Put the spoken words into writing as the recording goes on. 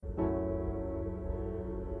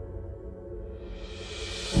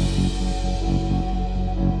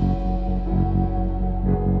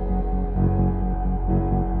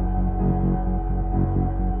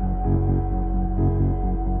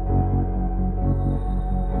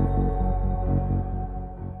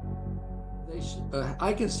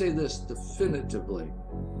I can say this definitively.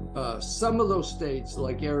 Some of those states,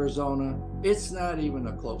 like Arizona, it's not even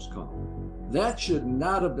a close call. That should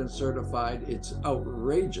not have been certified. It's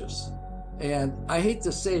outrageous. And I hate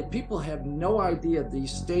to say it, people have no idea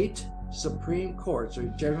these state Supreme Courts, or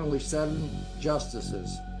generally 7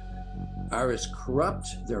 justices, are as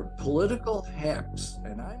corrupt. They're political hacks.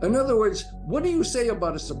 In other words, what do you say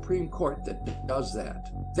about a Supreme Court that does that?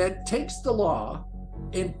 That takes the law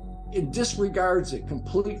and it disregards it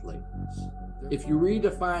completely. If you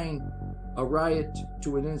redefine a riot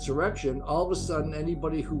to an insurrection, all of a sudden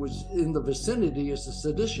anybody who was in the vicinity is a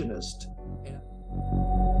seditionist.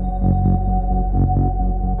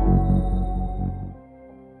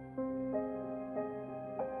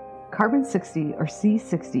 Carbon-60, or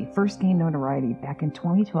C60, first gained notoriety back in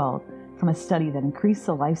 2012 from a study that increased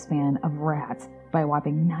the lifespan of rats by a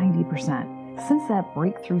whopping 90%. Since that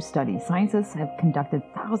breakthrough study, scientists have conducted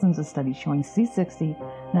thousands of studies showing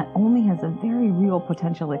C60 not only has a very real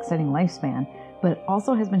potential extending lifespan, but it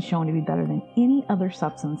also has been shown to be better than any other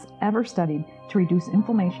substance ever studied to reduce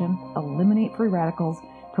inflammation, eliminate free radicals,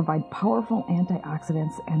 provide powerful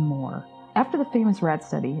antioxidants, and more. After the famous rat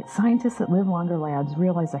study, scientists at Live Longer Labs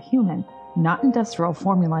realized a human, not industrial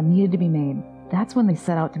formula needed to be made. That's when they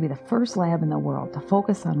set out to be the first lab in the world to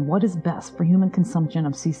focus on what is best for human consumption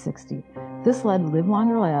of C60. This led Live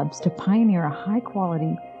Longer Labs to pioneer a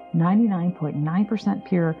high-quality, 99.9%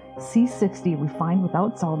 pure C60 refined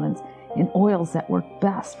without solvents in oils that work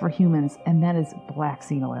best for humans, and that is black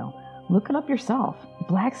seed oil. Look it up yourself.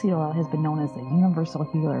 Black seed oil has been known as the universal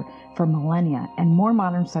healer for millennia, and more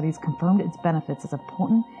modern studies confirmed its benefits as a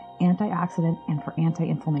potent antioxidant and for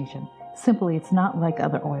anti-inflammation. Simply, it's not like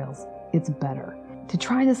other oils. It's better. To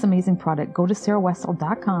try this amazing product, go to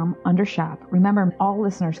sarahwestall.com under shop. Remember, all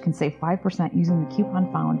listeners can save 5% using the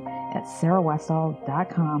coupon found at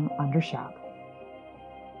sarahwestall.com under shop.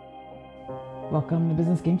 Welcome to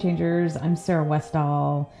Business Game Changers. I'm Sarah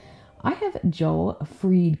Westall. I have Joe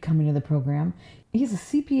Freed coming to the program. He's a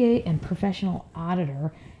CPA and professional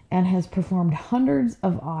auditor and has performed hundreds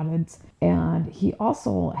of audits. And he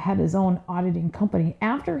also had his own auditing company.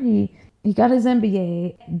 After he got his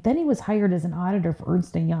MBA, then he was hired as an auditor for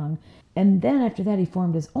Ernst & Young. And then after that, he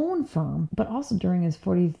formed his own firm. But also during his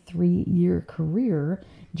 43-year career,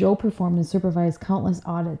 Joe performed and supervised countless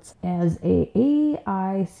audits as a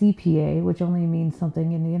AICPA, which only means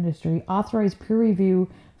something in the industry, authorized peer review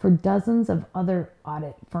for dozens of other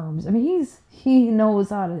audit firms. I mean, he knows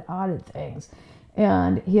how to audit things.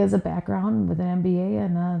 And he has a background with an MBA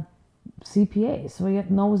and a CPA, so he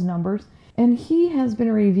knows numbers. And he has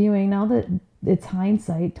been reviewing, now that it's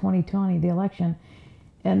hindsight, 2020, the election,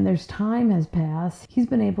 and there's time has passed, he's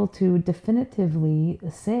been able to definitively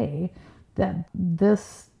say that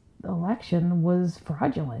this election was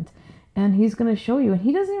fraudulent. And he's going to show you, and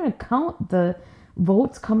he doesn't even count the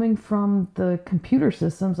votes coming from the computer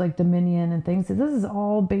systems like Dominion and things. So this is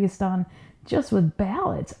all based on just with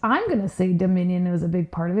ballots. I'm going to say Dominion was a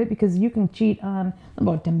big part of it because you can cheat on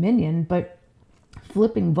about Dominion, but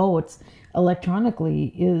flipping votes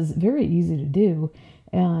electronically is very easy to do.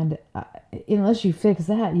 And unless you fix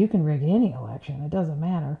that, you can rig any election. It doesn't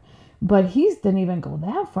matter. But he didn't even go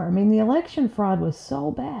that far. I mean, the election fraud was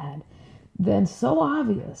so bad, then so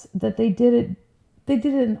obvious that they did it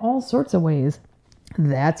in all sorts of ways.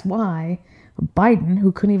 That's why Biden,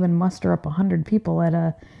 who couldn't even muster up 100 people at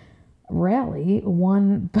a rally,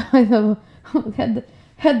 won by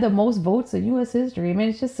had the most votes in U.S. history. I mean,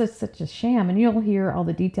 it's just such a sham, and you'll hear all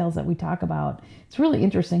the details that we talk about. It's really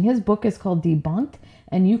interesting. His book is called Debunked,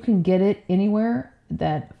 and you can get it anywhere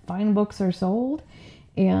that fine books are sold.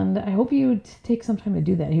 And I hope you take some time to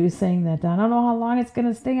do that. He was saying that, I don't know how long it's going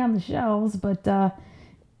to stay on the shelves, but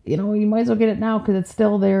you might as well get it now because it's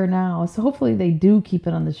still there now. So hopefully they do keep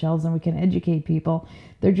it on the shelves and we can educate people.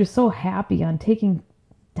 They're just so happy on taking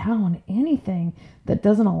down anything that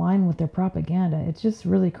doesn't align with their propaganda. It's just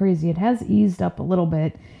really crazy. It has eased up a little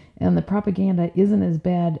bit, and the propaganda isn't as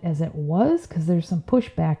bad as it was because there's some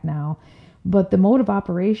pushback now. But the mode of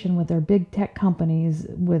operation with their big tech companies,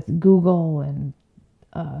 with Google and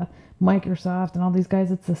Microsoft and all these guys,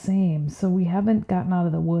 it's the same. So we haven't gotten out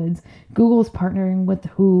of the woods. Google's partnering with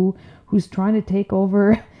who's trying to take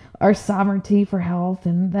over our sovereignty for health,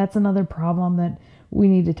 and that's another problem that we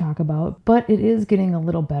need to talk about. But it is getting a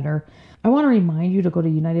little better. I want to remind you to go to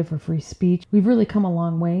United for Free Speech. We've really come a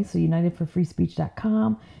long way, so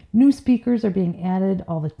unitedforfreespeech.com. New speakers are being added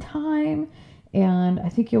all the time, and I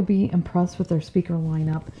think you'll be impressed with their speaker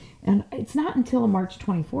lineup. And it's not until March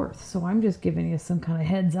 24th, so I'm just giving you some kind of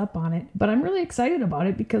heads up on it. But I'm really excited about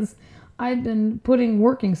it because I've been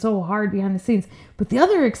working so hard behind the scenes. But the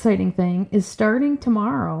other exciting thing is starting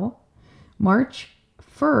tomorrow, March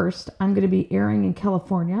 1st, I'm going to be airing in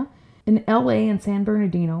California, in LA and San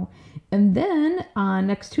Bernardino. And then on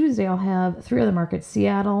next Tuesday, I'll have 3 other markets: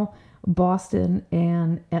 Seattle, Boston,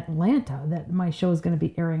 and Atlanta, that my show is going to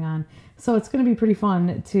be airing on. So it's going to be pretty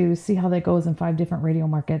fun to see how that goes in 5 different radio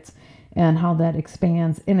markets and how that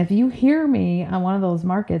expands. And if you hear me on one of those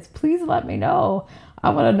markets, please let me know. I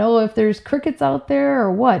want to know if there's crickets out there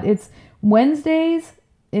or what. It's Wednesdays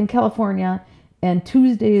in California and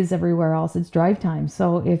Tuesdays everywhere else. It's drive time.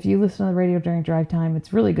 So if you listen to the radio during drive time,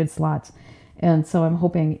 it's really good slots. And so I'm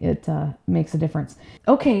hoping it makes a difference.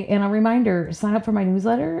 Okay, and a reminder, sign up for my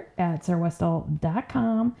newsletter at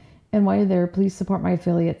sarahwestall.com. And while you're there, please support my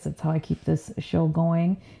affiliates. That's how I keep this show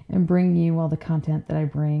going and bring you all the content that I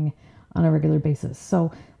bring on a regular basis.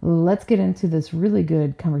 So let's get into this really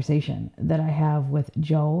good conversation that I have with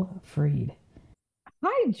Joe Freed.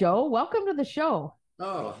 Hi, Joe. Welcome to the show.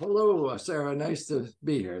 Oh, hello, Sarah. Nice to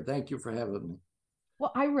be here. Thank you for having me.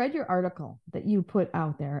 Well, I read your article that you put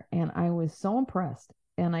out there, and I was so impressed.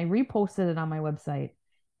 And I reposted it on my website,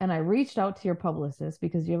 and I reached out to your publicist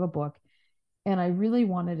because you have a book, and I really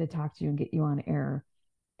wanted to talk to you and get you on air.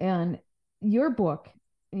 And your book,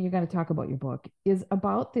 and you're going to talk about your book, is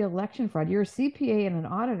about the election fraud. You're a CPA and an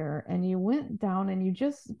auditor, and you went down and you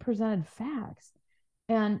just presented facts.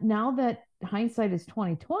 And now that hindsight is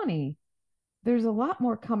 2020, there's a lot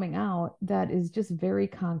more coming out that is just very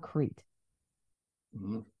concrete.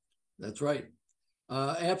 Mm-hmm. That's right.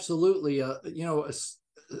 Absolutely.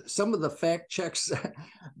 Some of the fact checks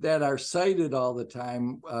that are cited all the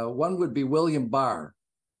time, one would be William Barr.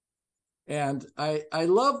 And I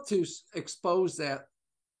love to expose that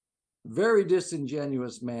very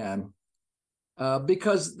disingenuous man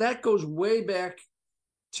because that goes way back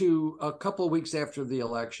to a couple of weeks after the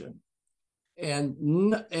election.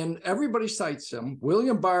 And everybody cites him.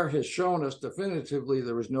 William Barr has shown us definitively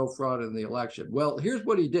there was no fraud in the election. Well, here's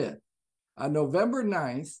what he did. On November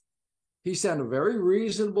 9th, he sent a very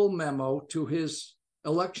reasonable memo to his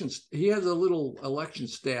elections. He has a little election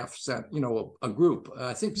staff sent, a group,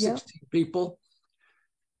 I think 16 people.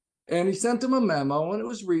 And he sent them a memo, and it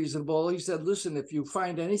was reasonable. He said, listen, if you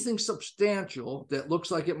find anything substantial that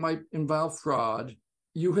looks like it might involve fraud,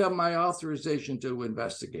 you have my authorization to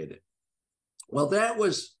investigate it. Well, that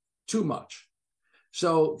was too much.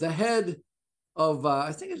 So the head of,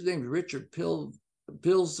 I think his name is Richard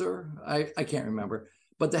Pilzer, I can't remember,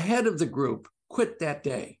 but the head of the group quit that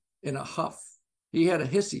day in a huff. He had a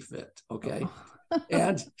hissy fit, okay?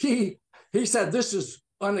 And he said, this is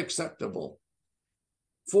unacceptable.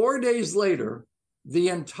 4 days later, the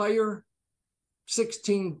entire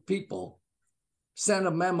 16 people sent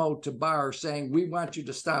a memo to Barr saying, we want you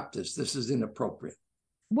to stop this. This is inappropriate.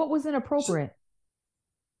 What was inappropriate?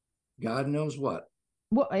 God knows what.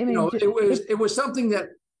 Well, I mean, it was something that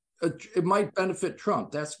it might benefit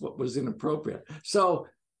Trump. That's what was inappropriate. So,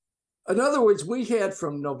 in other words, we had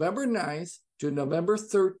from November 9th to November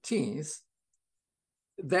 13th,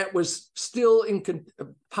 that was still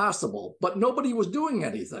impossible, but nobody was doing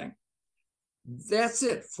anything. That's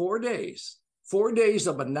it. 4 days. 4 days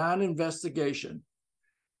of a non-investigation.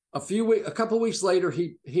 A couple of weeks later,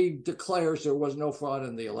 he declares there was no fraud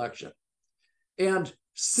in the election. And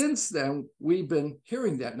since then, we've been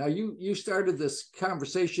hearing that. Now, you started this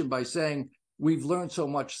conversation by saying we've learned so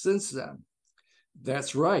much since then.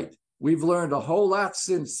 That's right. We've learned a whole lot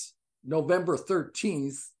since November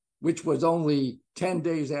 13th, which was only 10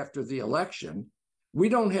 days after the election. We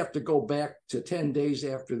don't have to go back to 10 days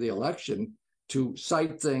after the election to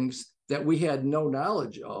cite things that we had no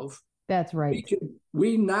knowledge of. That's right.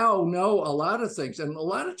 We now know a lot of things. And a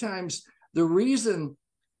lot of times, the reason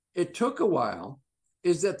it took a while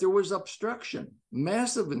is that there was obstruction,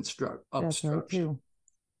 massive obstruction. That's right, too.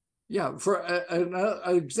 Yeah, for an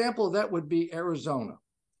example of that would be Arizona.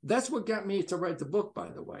 That's what got me to write the book, by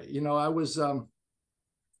the way. I was, am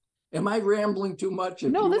I rambling too much?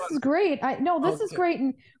 No, this is great. This is great.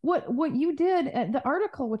 And what you did at the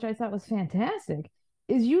article, which I thought was fantastic,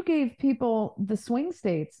 is you gave people the swing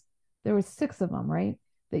states. There was 6 of them, right?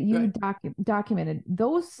 That you documented.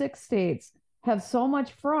 Those 6 states have so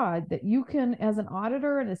much fraud that you can, as an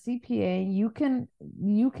auditor and a CPA, you can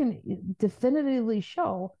definitively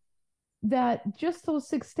show that just those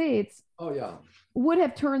 6 states would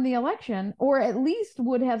have turned the election, or at least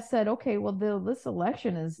would have said, okay, well, this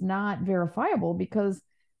election is not verifiable because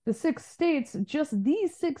the 6 states, just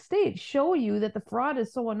these 6 states show you that the fraud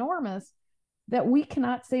is so enormous that we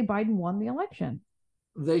cannot say Biden won the election.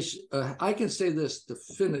 I can say this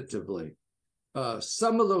definitively.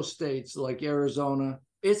 Some of those states, like Arizona,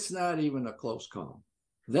 It's not even a close call.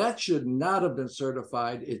 That should not have been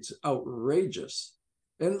certified. It's outrageous.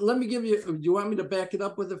 And let me give you, do you want me to back it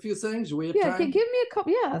up with a few things? Do we have Yeah, time? give me a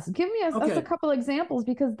couple. Yes, give me us a Okay. couple examples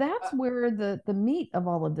because that's Uh, where the meat of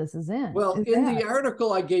all of this is in. Well, Is in that the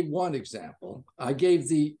article, I gave one example. I gave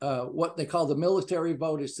the what they call the military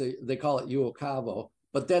vote. They call it UOCAVO,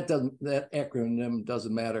 but that acronym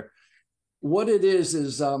doesn't matter. What it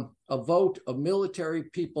is a vote of military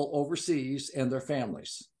people overseas and their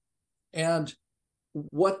families. And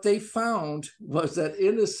what they found was that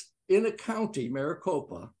in a county,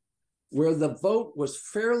 Maricopa, where the vote was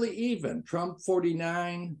fairly even, Trump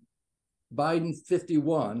 49, Biden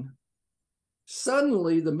 51,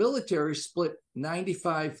 suddenly the military split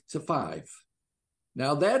 95-5.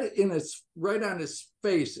 Now that in its right on its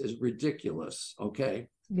face is ridiculous, okay?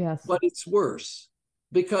 yes, But it's worse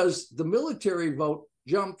because the military vote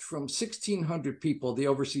jumped from 1,600 people, the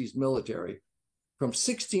overseas military, from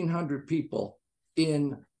 1,600 people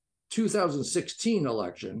in 2016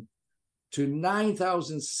 election to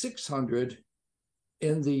 9,600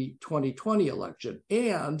 in the 2020 election.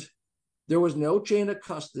 And there was no chain of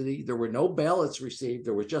custody. There were no ballots received.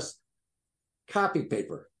 There was just copy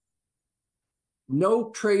paper. No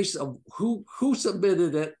trace of who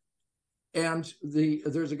submitted it. And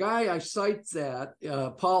there's a guy I cite that,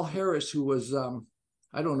 Paul Harris, who was,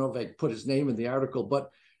 I don't know if I put his name in the article,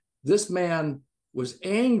 but this man was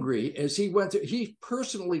angry as he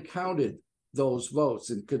personally counted those votes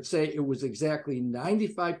and could say it was exactly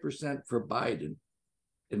 95% for Biden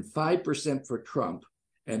and 5% for Trump.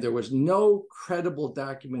 And there was no credible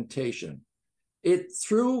documentation. It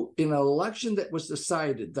threw in an election that was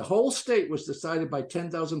decided, the whole state was decided by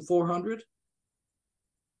 10,400.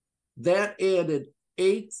 That added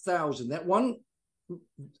 8,000. That one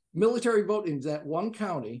military vote in that one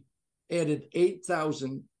county added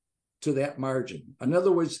 8,000 to that margin. In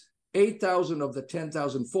other words, 8,000 of the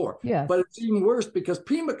 10,004. yes. But it's even worse because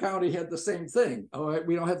Pima County had the same thing. All right,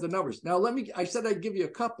 we don't have the numbers. Now, I said I'd give you a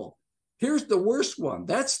couple. Here's the worst one.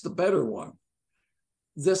 That's the better one.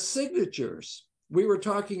 The signatures. We were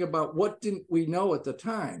talking about what didn't we know at the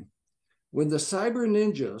time. When the cyber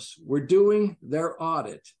ninjas were doing their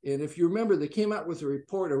audit, and if you remember, they came out with a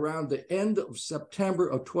report around the end of September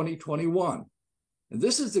of 2021. And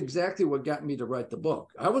this is exactly what got me to write the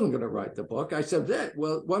book. I wasn't going to write the book. I said that,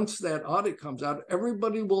 well, once that audit comes out,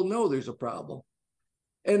 everybody will know there's a problem.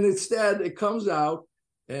 And instead, it comes out,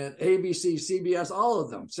 and ABC, CBS, all of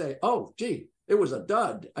them say, oh, gee, it was a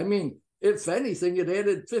dud. I mean, if anything, it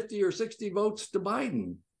added 50 or 60 votes to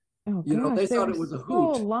Biden. Oh You know, gosh, they they thought were it was a so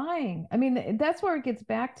hoot. lying. I mean, that's where it gets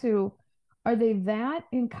back to, are they that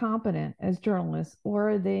incompetent as journalists,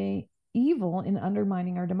 or are they evil in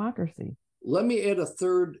undermining our democracy? Let me add a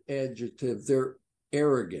third adjective. They're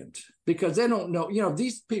arrogant because they don't know,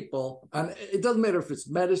 these people, and it doesn't matter if it's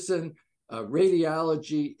medicine,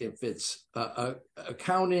 radiology, if it's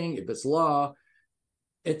accounting, if it's law.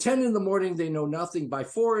 At 10 in the morning, they know nothing. By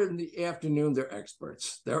 4 in the afternoon, they're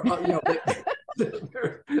experts. They're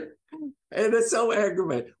and it's so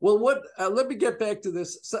aggravating. Well, let me get back to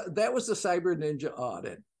this. So that was the Cyber Ninja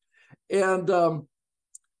audit. And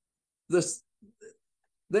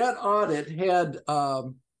that audit had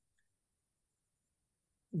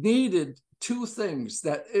needed two things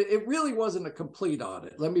that it really wasn't a complete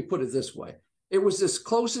audit. Let me put it this way. It was as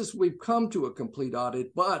close as we've come to a complete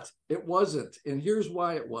audit, but it wasn't. And here's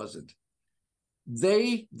why it wasn't.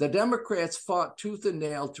 The Democrats fought tooth and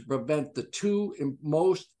nail to prevent the two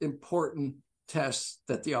most important tests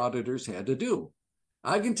that the auditors had to do.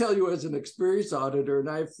 I can tell you as an experienced auditor, and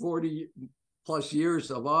I have 40 plus years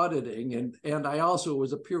of auditing, and I also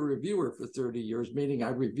was a peer reviewer for 30 years, meaning I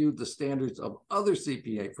reviewed the standards of other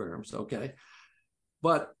CPA firms, okay?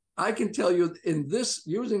 But I can tell you in this,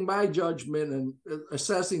 using my judgment and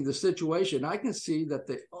assessing the situation, I can see that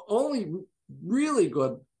the only really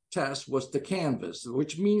good test was the canvas,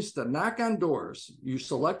 which means to knock on doors. You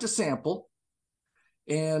select a sample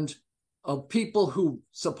and of people who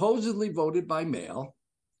supposedly voted by mail,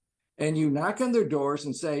 and you knock on their doors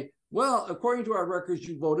and say, well, according to our records,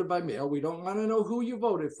 you voted by mail. We don't want to know who you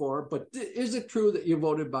voted for, but is it true that you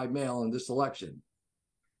voted by mail in this election?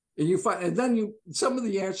 And you find, and then some of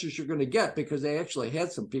the answers you're going to get, because they actually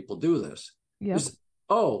had some people do this. Yep. Is,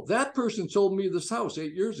 oh, that person sold me this house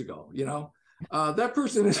 8 years ago. That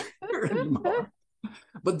person isn't here anymore.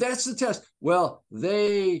 But that's the test. Well,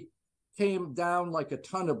 they came down like a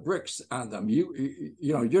ton of bricks on them.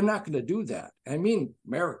 You're not going to do that. I mean,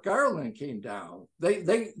 Merrick Garland came down.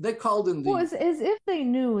 They called in the. Well, it's as if they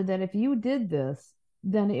knew that if you did this,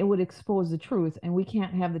 then it would expose the truth, and we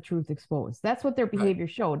can't have the truth exposed. That's what their behavior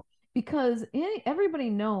showed. because everybody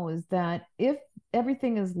knows that if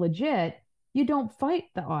everything is legit, you don't fight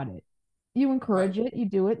the audit. You Right. encourage it, you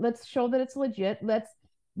do it. Let's show that it's legit.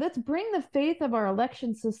 Let's bring the faith of our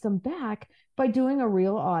election system back by doing a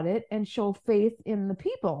real audit and show faith in the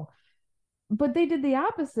people. But they did the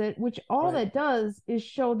opposite, which all Right. that does is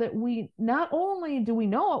show that we not only do we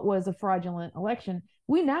know it was a fraudulent election,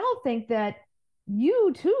 we now think that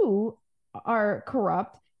you too are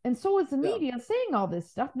corrupt. And so is the Yeah. media saying all this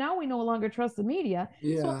stuff. Now we no longer trust the media. So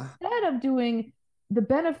Yeah. instead of doing the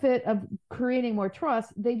benefit of creating more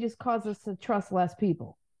trust, they just cause us to trust less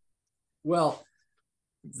people. Well,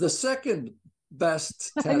 the second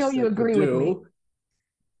best I know test you they could agree with me. do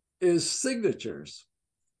is signatures.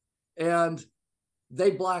 And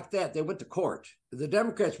they blocked that. They went to court. The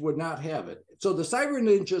Democrats would not have it. So the cyber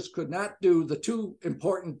ninjas could not do the two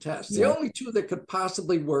important tests. The Yep. only two that could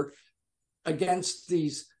possibly work against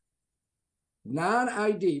these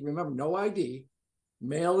non-ID, remember, no ID,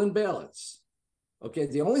 mail-in ballots. Okay,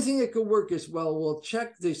 the only thing that could work is, well, we'll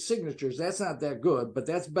check the signatures. That's not that good, but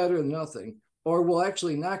that's better than nothing. Or we'll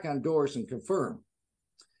actually knock on doors and confirm.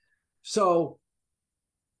 So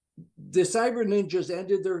the cyber ninjas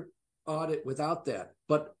ended their audit without that.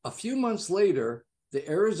 But a few months later, the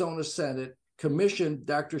Arizona Senate commissioned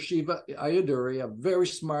Dr. Shiva Ayyadurai, a very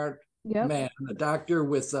smart Yep. man, a doctor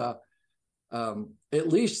with at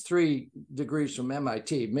least 3 degrees from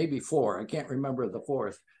MIT, maybe 4. I can't remember the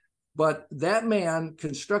fourth. But that man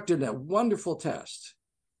constructed a wonderful test,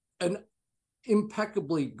 an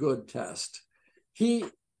impeccably good test. He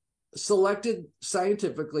selected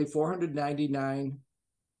scientifically 499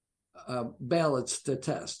 ballots to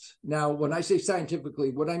test. Now, when I say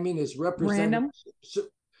scientifically, what I mean is representative. Random.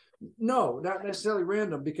 No, not necessarily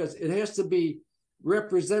random, because it has to be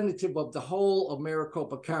representative of the whole of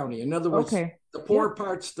Maricopa County. In other words, Okay. the poor Yep.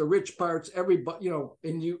 parts, the rich parts, everybody,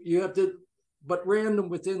 and you have to, but random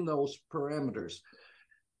within those parameters.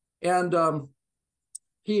 And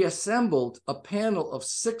he assembled a panel of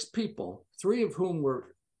 6 people, 3 of whom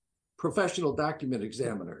were professional document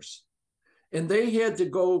examiners. And they had to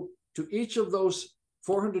go to each of those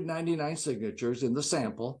 499 signatures in the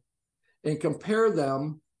sample and compare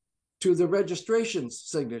them to the registration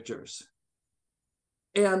signatures.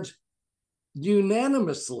 And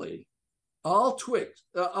unanimously, all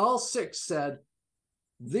 6 said,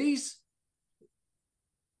 these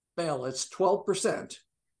ballots, 12%,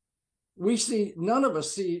 none of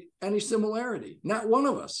us see any similarity. Not one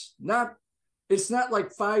of us. It's not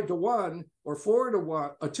like 5-1 or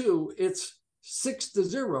 4-1 or 2. It's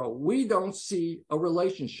 6-0. We don't see a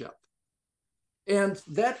relationship. And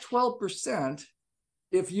that 12%,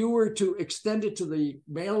 if you were to extend it to the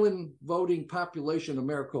mail-in voting population of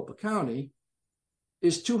Maricopa County,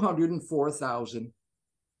 is 204,000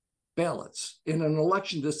 ballots in an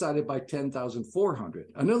election decided by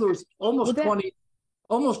 10,400. In other words, almost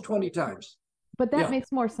 20 times. But that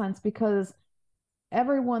makes more sense because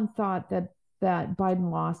everyone thought that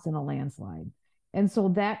Biden lost in a landslide. And so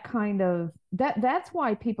that's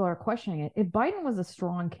why people are questioning it. If Biden was a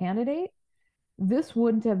strong candidate, this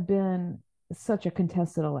wouldn't have been such a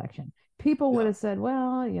contested election. People would have said,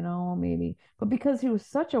 well, maybe. But because he was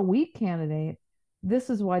such a weak candidate, this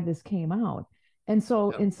is why this came out. And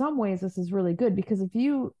so in some ways, this is really good because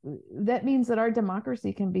that means that our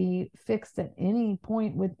democracy can be fixed at any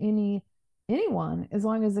point with anyone, as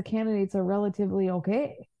long as the candidates are relatively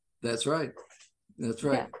okay. That's right. That's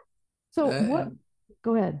right. Yeah. So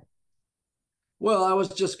go ahead. Well, I was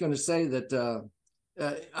just going to say that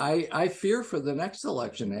I fear for the next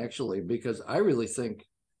election, actually, because I really think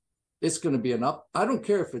it's going to be I don't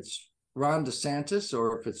care if it's Ron DeSantis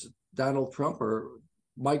or if it's Donald Trump or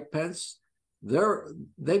Mike Pence.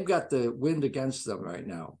 They've got the wind against them right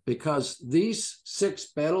now because these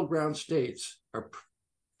 6 battleground states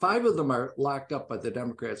 5 of them are locked up by the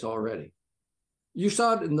Democrats already. You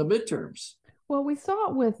saw it in the midterms. Well, we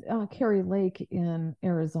saw it with Kari Lake in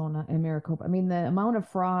Arizona and Maricopa. I mean, the amount of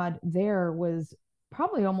fraud there was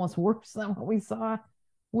probably almost worse than what we saw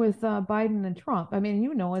with Biden and Trump. I mean,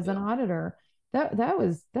 as an auditor,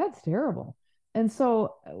 that's terrible. And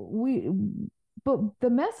so but the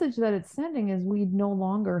message that it's sending is we no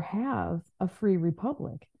longer have a free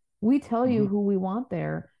republic. We tell you who we want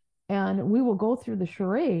there, and we will go through the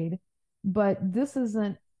charade, but this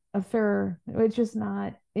isn't it's just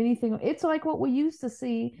not anything. It's like what we used to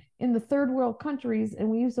see in the third world countries, and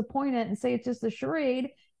we used to point at and say it's just a charade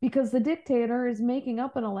because the dictator is making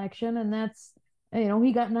up an election, and that's,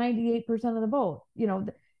 he got 98% of the vote,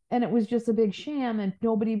 and it was just a big sham and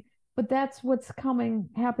nobody, but that's what's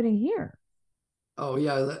happening here. Oh,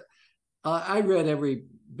 yeah. I read every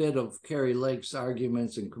bit of Kari Lake's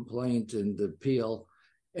arguments and complaint and appeal,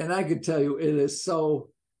 and I could tell you it is so.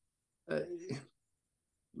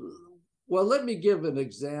 Well, let me give an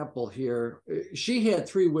example here. She had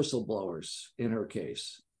 3 whistleblowers in her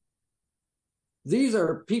case. These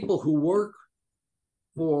are people who work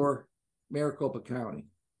for Maricopa County.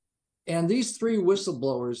 And these 3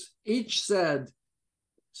 whistleblowers each said,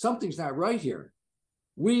 something's not right here.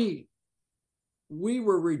 We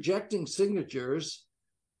were rejecting signatures,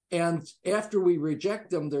 and after we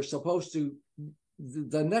reject them, they're supposed to,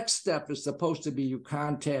 the next step is supposed to be you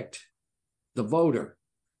contact the voter.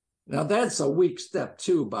 Now that's a weak step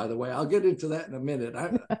too, by the way. I'll get into that in a minute.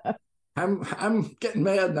 I'm getting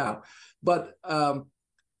mad now, but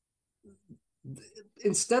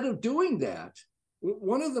instead of doing that,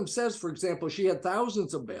 one of them says, for example, she had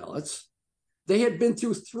thousands of ballots. They had been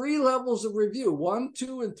through 3 levels of review, 1,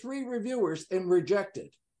 2, and 3 reviewers, and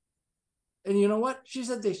rejected. And you know what? She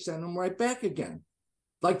said they sent them right back again.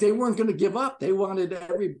 Like they weren't going to give up. They wanted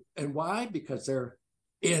and why? Because they're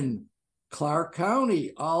in Clark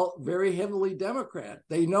County, all very heavily Democrat.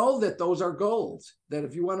 They know that those are goals, that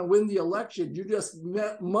if you want to win the election, you just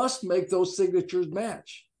must make those signatures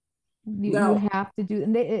match. You have to do,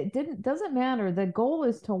 and doesn't matter. The goal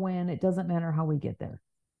is to win. It doesn't matter how we get there.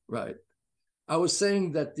 Right. I was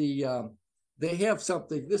saying that they have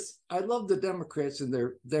something. I love the Democrats, and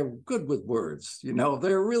they're good with words. You know,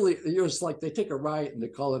 they're really, it's like they take a riot and they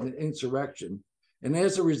call it an insurrection. And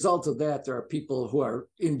as a result of that, there are people who are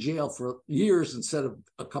in jail for years instead of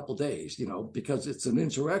a couple days, you know, because it's an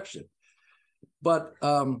insurrection. But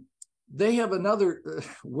they have another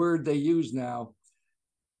word they use now,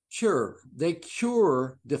 cure. They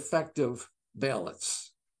cure defective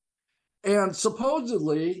ballots. And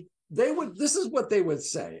supposedly this is what they would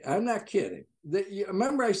say. I'm not kidding.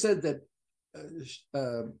 Remember I said that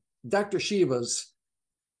Dr. Shiva's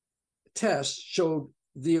test showed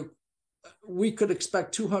we could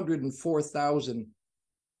expect 204,000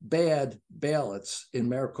 bad ballots in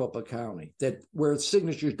Maricopa County where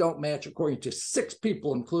signatures don't match according to 6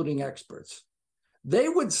 people, including experts. They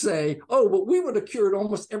would say, oh, but we would have cured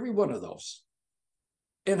almost every one of those.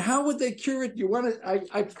 And how would they cure it? You want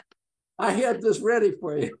to, I had this ready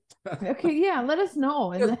for you. Okay, yeah, let us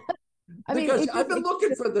know. And because I've been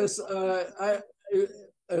looking for this,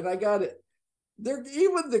 and I got it.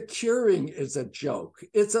 Even the curing is a joke.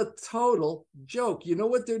 It's a total joke. You know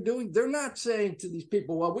what they're doing? They're not saying to these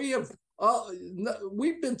people, well,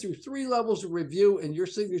 we've been through 3 levels of review and your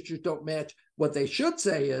signatures don't match. What they should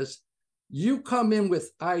say is, you come in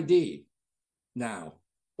with ID now,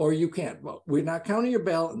 or you can't. Well, we're not counting your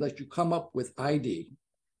ballot unless you come up with ID,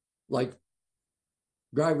 like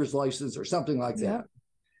driver's license or something like that.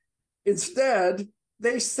 Instead,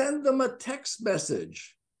 they send them a text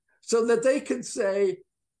message so that they can say,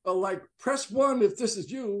 like, press 1 if this is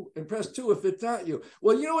you and press 2 if it's not you.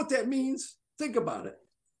 Well, you know what that means? Think about it.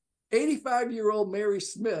 85-year-old Mary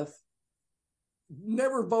Smith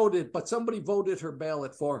never voted, but somebody voted her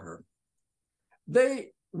ballot for her.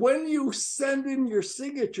 When you send in your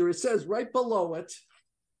signature, it says right below it,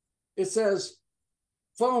 it says,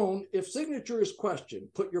 phone, if signature is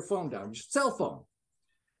questioned, put your phone down, your cell phone.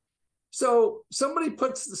 So somebody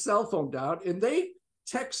puts the cell phone down and they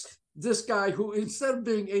text this guy who, instead of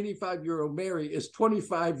being 85-year-old Mary, is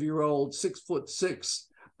 25-year-old 6'6".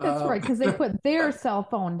 That's right, because they put their cell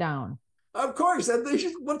phone down. Of course. And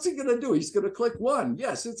what's he going to do? He's going to click 1.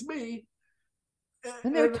 Yes, it's me.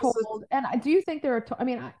 And they're told, and do you think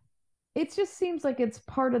it just seems like it's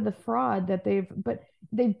part of the fraud that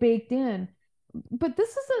they've baked in. But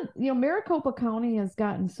this isn't, Maricopa County has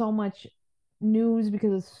gotten so much news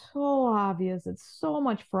because it's so obvious. It's so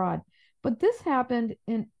much fraud. But this happened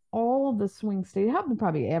in all of the swing states. It happened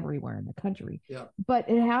probably everywhere in the country. Yeah. But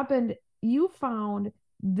it happened, you found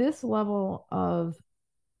this level of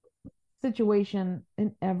situation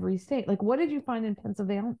in every state. Like, what did you find in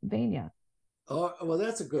Pennsylvania? Oh, well,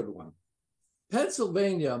 that's a good one.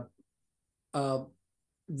 Pennsylvania,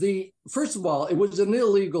 first of all, it was an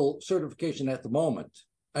illegal certification at the moment.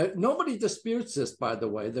 Nobody disputes this, by the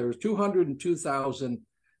way. There were 202,000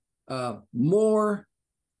 more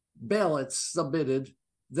ballots submitted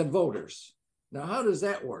than voters. Now, how does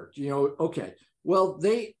that work? Okay. Well,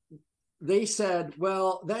 they said,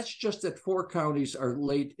 well, that's just that 4 counties are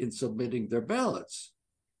late in submitting their ballots.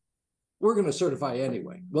 We're going to certify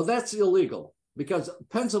anyway. Well, that's illegal because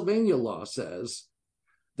Pennsylvania law says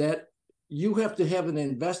that you have to have an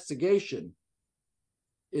investigation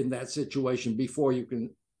in that situation before you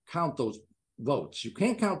can count those votes. You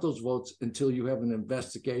can't count those votes until you have an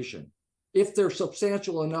investigation, if they're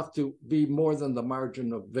substantial enough to be more than the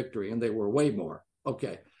margin of victory, and they were way more.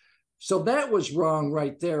 Okay. So that was wrong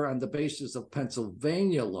right there on the basis of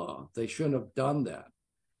Pennsylvania law. They shouldn't have done that.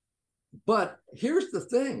 But here's the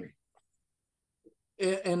thing.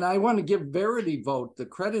 And I want to give Verity Vote the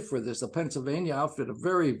credit for this, a Pennsylvania outfit, a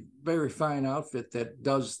very, very fine outfit that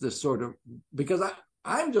does this sort of, because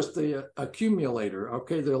I'm just the accumulator.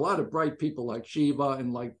 Okay. There are a lot of bright people like Shiva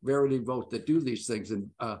and like Verity Vote that do these things, and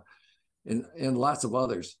lots of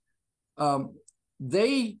others.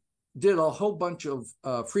 They did a whole bunch of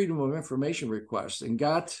freedom of information requests and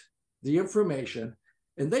got the information,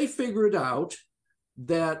 and they figured out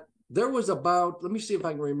that there was about, let me see if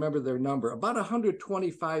I can remember their number, about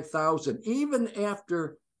 125,000. Even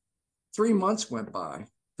after 3 months went by,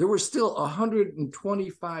 there were still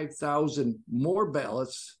 125,000 more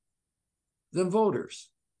ballots than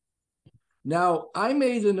voters. Now, I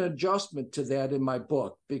made an adjustment to that in my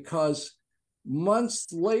book because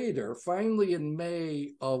months later, finally in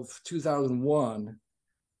May of 2001,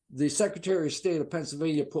 the Secretary of State of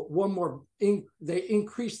Pennsylvania put one more, they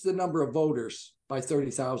increased the number of voters by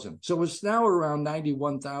 30,000. So it's now around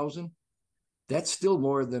 91,000. That's still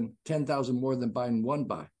more than 10,000 more than Biden won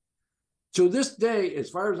by. To this day, as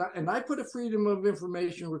far as and I put a freedom of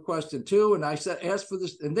information request in too, and I said, asked for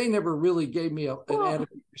this, and they never really gave me an adequate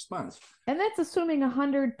response. And that's assuming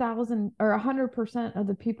 100,000 or 100% of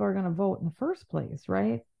the people are going to vote in the first place,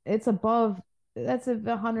 right? It's above, that's if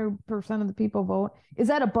 100% of the people vote. Is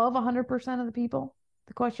that above 100% of the people?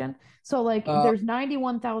 The question. So like there's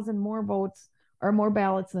 91,000 more votes or more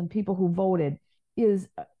ballots than people who voted.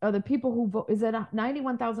 Are the people who vote, is that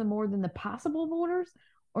 91,000 more than the possible voters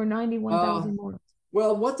or 91,000 more?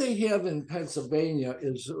 Well, what they have in Pennsylvania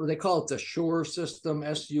is, they call it the SURE system,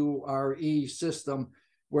 SURE system,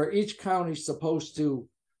 where each county is supposed to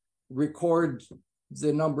record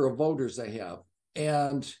the number of voters they have.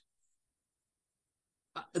 And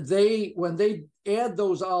when they add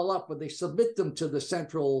those all up, when they submit them to the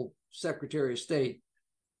Central Secretary of State,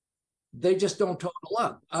 they just don't total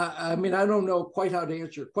up. I mean, I don't know quite how to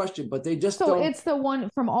answer your question, but they just don't. So it's the one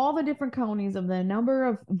from all the different counties of the number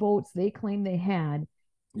of votes they claim they had.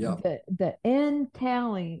 Yeah. The end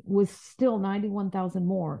tally was still 91,000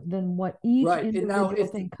 more than what each individual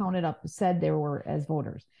thing counted up said there were as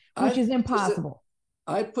voters, which is impossible.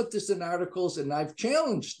 I put this in articles and I've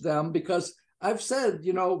challenged them because I've said,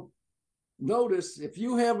 notice if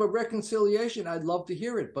you have a reconciliation, I'd love to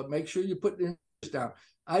hear it, but make sure you put it down.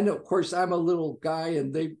 I know, of course, I'm a little guy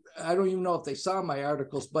and I don't even know if they saw my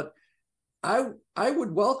articles, but I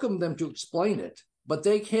would welcome them to explain it, but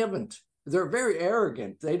they haven't. They're very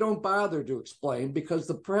arrogant. They don't bother to explain because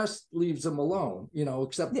the press leaves them alone,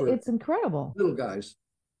 except for it's incredible little guys.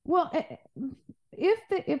 Well,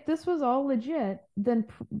 if this was all legit, then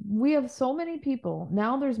we have so many people.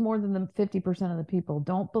 Now there's more than 50% of the people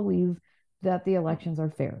don't believe that the elections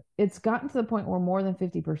are fair. It's gotten to the point where more than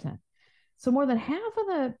 50%. So more than half of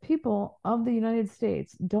the people of the United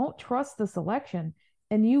States don't trust this election,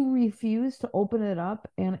 and you refuse to open it up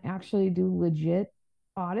and actually do legit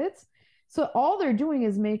audits. So all they're doing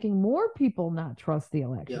is making more people not trust the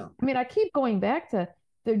election. Yeah. I mean, I keep going back to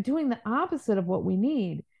they're doing the opposite of what we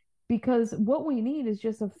need, because what we need is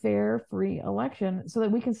just a fair, free election so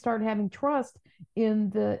that we can start having trust in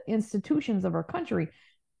the institutions of our country.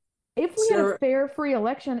 If we had a fair, free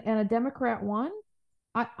election and a Democrat won,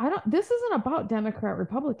 I don't. This isn't about Democrat,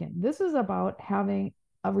 Republican. This is about having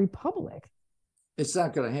a republic. It's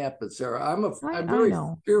not going to happen, Sarah. I'm very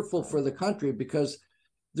fearful for the country because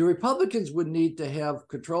the Republicans would need to have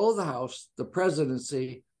control of the House, the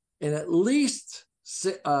presidency, and at least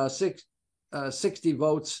 60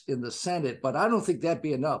 votes in the Senate. But I don't think that'd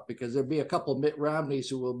be enough because there'd be a couple of Mitt Romneys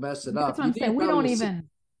who will mess it up. That's what I'm saying.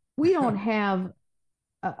 We don't have.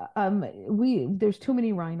 There's too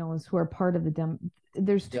many rhinos who are part of the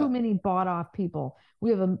there's too many bought off people.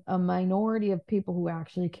 We have a minority of people who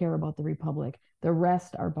actually care about the republic. The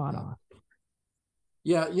rest are bought off.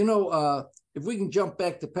 Yeah, if we can jump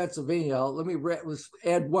back to Pennsylvania, let me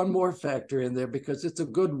add one more factor in there because it's a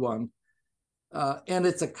good one, and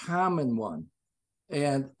it's a common one.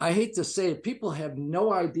 And I hate to say it, people have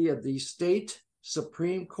no idea the state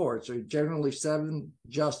Supreme Courts are generally 7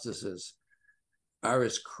 justices are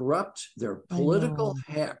as corrupt. They're political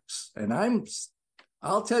hacks. And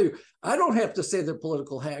I'll tell you, I don't have to say they're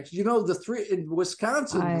political hacks. The 3 in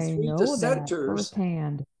Wisconsin, the 3 dissenters.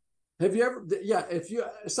 Firsthand. Have you ever? Yeah, if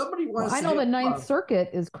somebody wants. I know the Ninth Circuit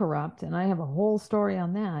is corrupt, and I have a whole story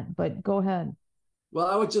on that. But go ahead. Well,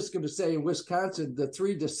 I was just going to say, in Wisconsin, the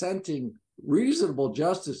 3 dissenting reasonable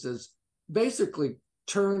justices basically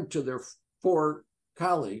turned to their 4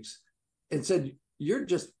 colleagues and said, "You're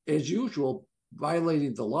just, as usual,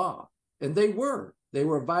 violating the law." And they were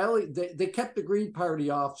violent. They kept the Green Party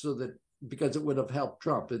off so that because it would have helped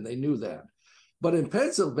Trump, and they knew that. But in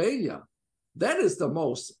Pennsylvania, that is the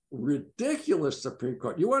most ridiculous Supreme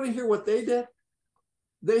Court. You want to hear what they did?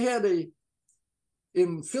 They had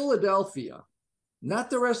in Philadelphia, not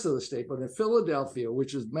the rest of the state, but in Philadelphia,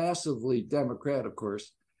 which is massively Democrat, of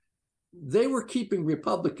course, they were keeping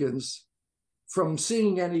Republicans from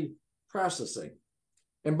seeing any processing.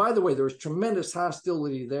 And by the way, there was tremendous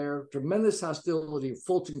hostility there, tremendous hostility in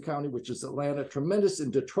Fulton County, which is Atlanta, tremendous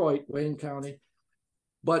in Detroit, Wayne County.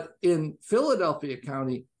 But in Philadelphia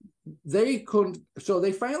County, they couldn't. So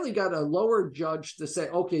they finally got a lower judge to say,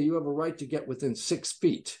 okay, you have a right to get within 6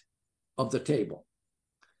 feet of the table.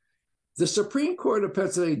 The Supreme Court of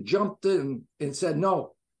Pennsylvania jumped in and said,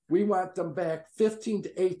 no, we want them back 15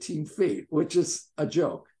 to 18 feet, which is a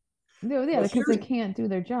joke. Yeah, because they can't do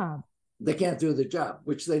their job. They can't do the job,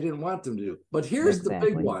 which they didn't want them to do. But here's the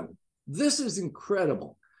big one. This is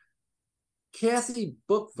incredible. Kathy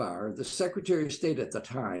Boockvar, the Secretary of State at the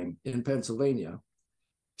time in Pennsylvania,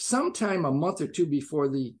 sometime a month or two before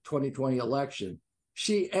the 2020 election,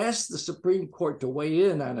 she asked the Supreme Court to weigh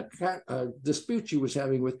in on a dispute she was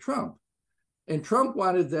having with Trump. And Trump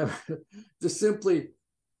wanted them to simply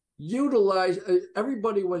utilize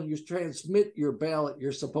everybody. When you transmit your ballot,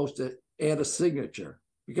 you're supposed to add a signature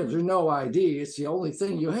because there's no ID. It's the only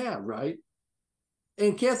thing you have, right?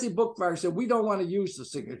 And Kathy Boockvar said, we don't want to use the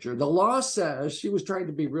signature. The law says, she was trying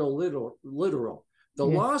to be real literal. The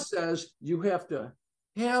law says you have to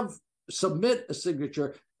submit a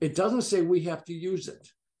signature. It doesn't say we have to use it.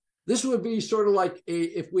 This would be sort of like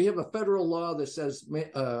if we have a federal law that says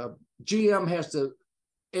GM has to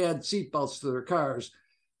add seatbelts to their cars.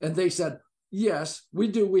 And they said, yes, we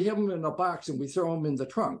do. We have them in a box and we throw them in the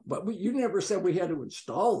trunk. But you never said we had to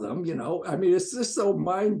install them, you know. I mean, it's just so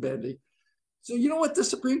mind-bending. So you know what the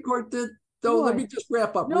Supreme Court did? Though, let me just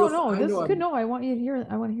wrap up. No, this is good. No, I want you to hear.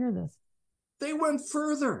 I want to hear this. They went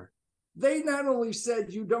further. They not only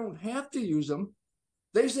said you don't have to use them,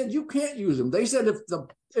 they said you can't use them. They said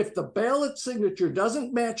if the ballot signature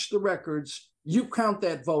doesn't match the records, you count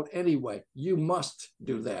that vote anyway. You must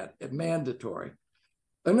do that. It's mandatory.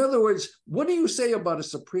 In other words, what do you say about a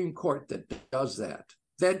Supreme Court that does that?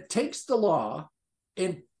 That takes the law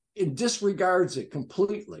and disregards it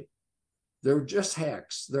completely. They're just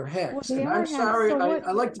hacks. They're hacks. Well, and I'm sorry. So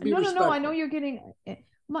I like to be respectful. No. I know you're getting.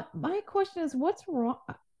 My question is, what's wrong?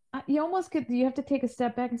 You almost you have to take a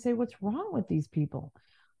step back and say, what's wrong with these people?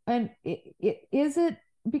 And is it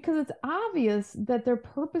because it's obvious that they're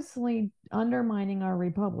purposely undermining our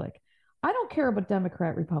republic? I don't care about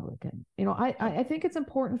Democrat, Republican. You know, I think it's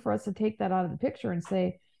important for us to take that out of the picture and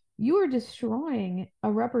say, you are destroying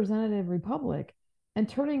a representative republic and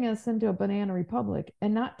turning us into a banana republic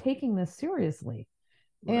and not taking this seriously.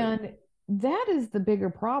 Right. And that is the bigger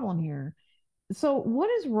problem here. So what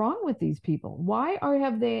is wrong with these people? Why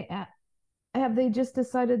have they just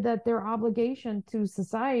decided that their obligation to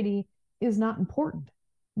society is not important?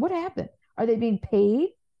 What happened? Are they being paid?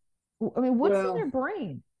 I mean, what's in their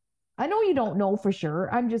brain? I know you don't know for sure.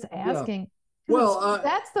 I'm just asking. Yeah. Well,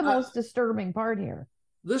 that's the most disturbing part here.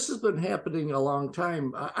 This has been happening a long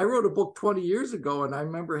time. I wrote a book 20 years ago, and I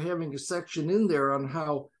remember having a section in there on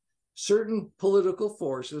how certain political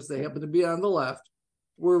forces, they happen to be on the left,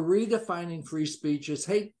 were redefining free speech as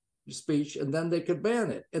hate speech, and then they could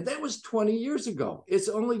ban it. And that was 20 years ago. It's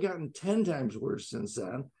only gotten 10 times worse since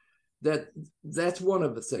then. That's one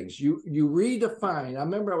of the things. You redefine. I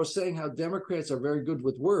remember I was saying how Democrats are very good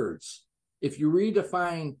with words. If you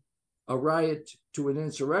redefine a riot to an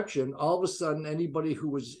insurrection, all of a sudden anybody who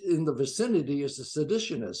was in the vicinity is a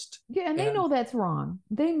seditionist. Yeah, and they know that's wrong.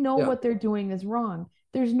 They know what they're doing is wrong.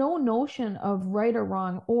 There's no notion of right or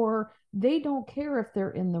wrong, or they don't care if they're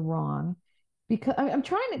in the wrong. Because I'm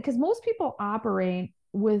trying to, because most people operate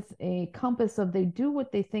with a compass of they do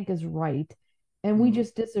what they think is right, and we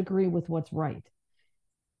just disagree with what's right.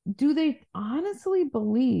 Do they honestly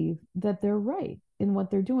believe that they're right in what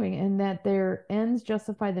they're doing and that their ends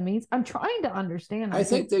justify the means? I'm trying to understand. I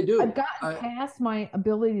think they do. I've gotten past my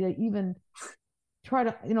ability to even try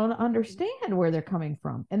to, to understand where they're coming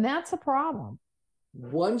from. And that's a problem.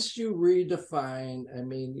 Once you redefine, I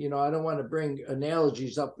mean, I don't want to bring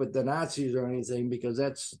analogies up with the Nazis or anything, because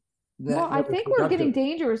well, I think we're getting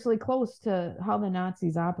dangerously close to how the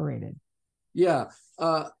Nazis operated. Yeah.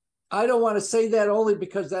 I don't want to say that only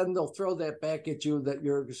because then they'll throw that back at you that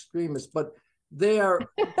you're an extremist, but they are.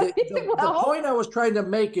 The point I was trying to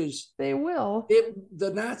make is they will.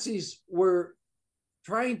 The Nazis were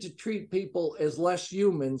trying to treat people as less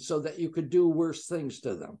human so that you could do worse things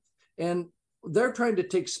to them. And they're trying to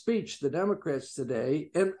take speech, the Democrats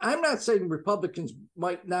today, and I'm not saying Republicans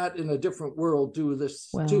might not in a different world do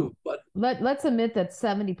this too, but let's admit that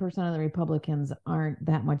 70% of the Republicans aren't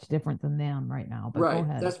that much different than them right now. But right, go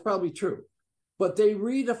ahead. that's probably true. But they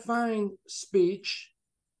redefine speech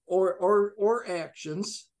or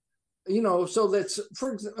actions, so that's,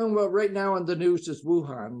 for example, well, right now in the news is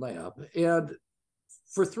Wuhan lab, and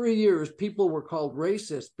for 3 years people were called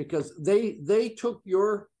racist because they took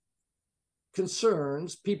your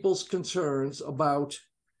concerns, people's concerns about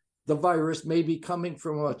the virus maybe coming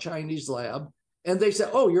from a Chinese lab, and they said,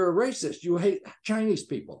 oh, you're a racist, you hate Chinese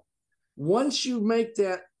people. Once you make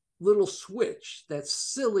that little switch, that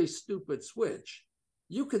silly, stupid switch,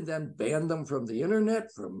 you can then ban them from the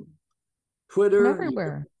internet, from Twitter,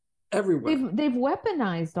 everywhere. They've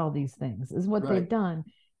weaponized all these things, is what they've done.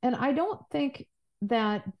 And I don't think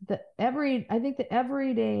that I think the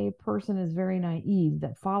everyday person is very naive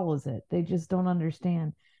that follows it. They just don't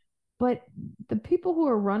understand. But the people who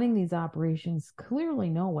are running these operations clearly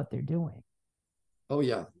know what they're doing. Oh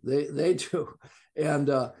yeah, they do.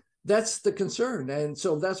 And that's the concern. And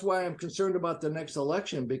so that's why I'm concerned about the next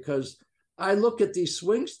election, because I look at these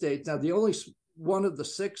swing states. Now, the only one of the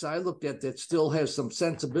 6 I looked at that still has some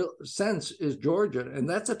sense is Georgia. And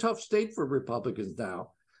that's a tough state for Republicans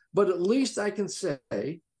now. But at least I can say,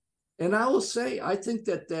 and I will say, I think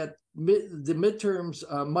that the midterms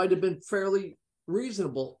might have been fairly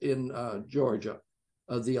reasonable in Georgia,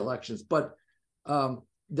 the elections. But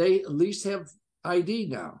they at least have ID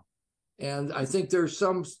now. And I think there's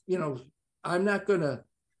some, I'm not going to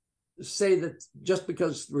say that just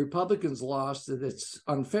because Republicans lost that it's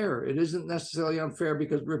unfair. It isn't necessarily unfair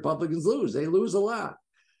because Republicans lose. They lose a lot.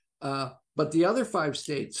 But the other 5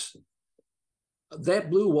 states, that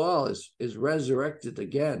blue wall is resurrected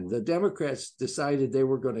again. The Democrats decided they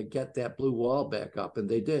were going to get that blue wall back up, and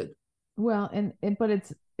they did. Well, but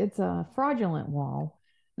it's a fraudulent wall.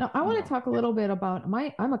 Now, I want to talk a little bit about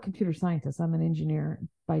I'm a computer scientist. I'm an engineer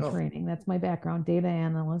by training. That's my background, data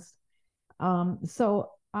analyst. So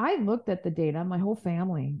I looked at the data. My whole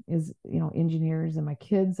family is, engineers, and my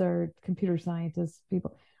kids are computer scientists,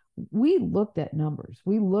 people. We looked at numbers.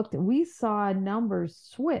 We saw numbers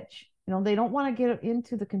switch. They don't want to get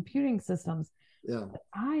into the computing systems. Yeah.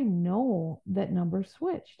 I know that numbers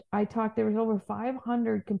switched. There was over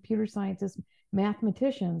 500 computer scientists,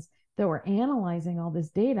 mathematicians that were analyzing all this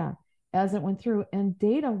data as it went through, and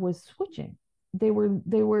data was switching. They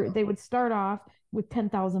would start off with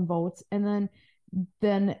 10,000 votes, and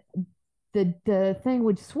then the thing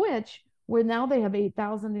would switch where now they have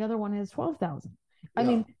 8,000, the other one has 12,000. I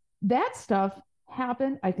mean, that stuff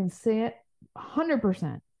happened. I can say it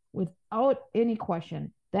 100% without any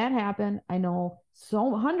question. That happened. I know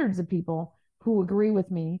hundreds of people who agree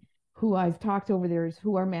with me, who I've talked over there,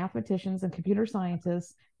 who are mathematicians and computer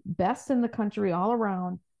scientists, best in the country all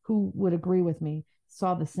around, who would agree with me,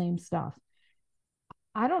 saw the same stuff.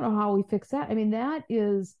 I don't know how we fix that. I mean, that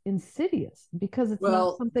is insidious because it's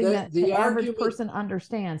not something that the average person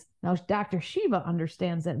understands. Now, Dr. Shiva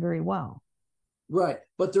understands that very well. Right.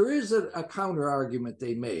 But there is a counter argument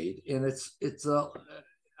they made, and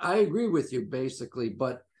I agree with you basically,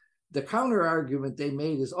 but the counter argument they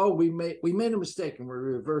made is, we made a mistake and we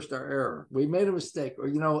reversed our error. We made a mistake, or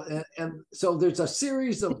and so there's a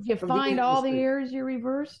series of. Did you find all the errors you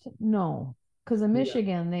reversed? No, because in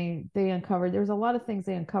Michigan they uncovered. There's a lot of things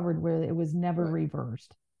they uncovered where it was never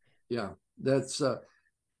reversed. Yeah, that's.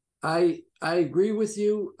 I agree with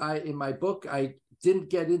you. In my book I didn't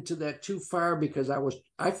get into that too far because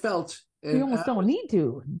I felt. You almost don't need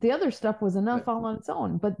to. The other stuff was enough all on its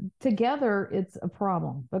own, but together it's a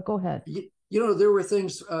problem. But go ahead. There were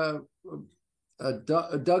things.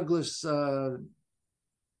 Douglas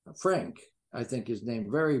Frank, I think his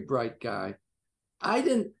name, very bright guy. I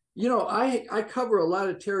didn't. I cover a lot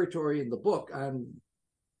of territory in the book on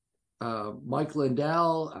Mike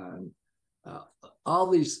Lindell, on all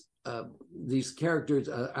these characters,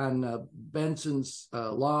 on Benson's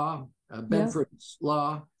law, Benford's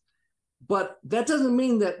law. But that doesn't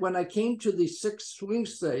mean that when I came to the 6 swing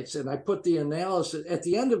states and I put the analysis at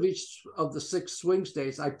the end of each of the 6 swing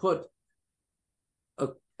states, I put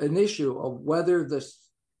an issue of whether the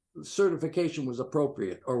certification was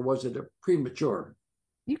appropriate or was it premature.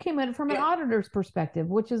 You came at it from an auditor's perspective,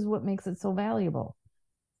 which is what makes it so valuable.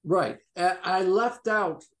 Right. I left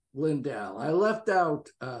out Lindell. I left out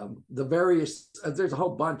the various, there's a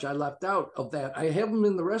whole bunch I left out of that. I have them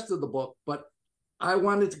in the rest of the book, but I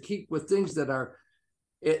wanted to keep with things that are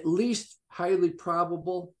at least highly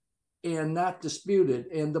probable and not disputed.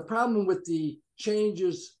 And the problem with the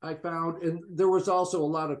changes I found, and there was also a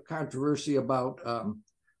lot of controversy about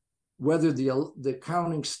whether the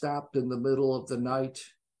counting stopped in the middle of the night.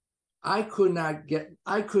 I could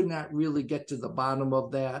not really get to the bottom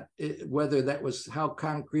of that, whether that was how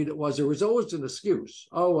concrete it was. There was always an excuse.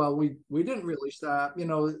 Oh, well, we didn't really stop,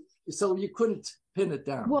 so you couldn't pin it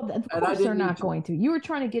down. Well, of course they're not going to. You were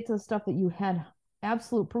trying to get to the stuff that you had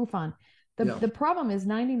absolute proof on. The problem is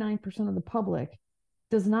 99% of the public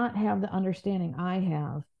does not have the understanding I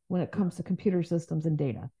have when it comes to computer systems and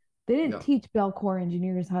data. They didn't teach Bell-Core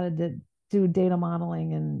engineers how to do data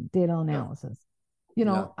modeling and data analysis. They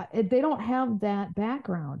don't have that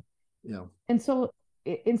background. Yeah. And so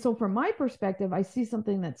from my perspective, I see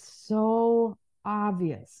something that's so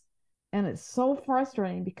obvious, and it's so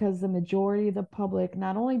frustrating because the majority of the public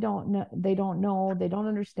not only don't know, they don't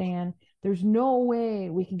understand. There's no way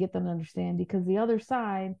we can get them to understand because the other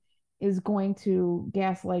side is going to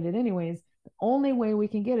gaslight it anyways. The only way we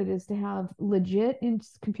can get it is to have legit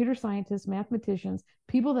computer scientists, mathematicians,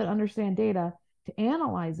 people that understand data to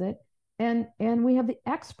analyze it. And we have the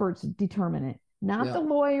experts determine it, not the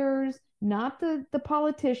lawyers, not the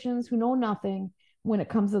politicians who know nothing when it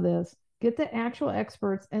comes to this. Get the actual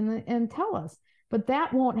experts and tell us. But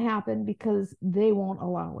that won't happen because they won't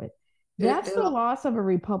allow it. That's the loss of a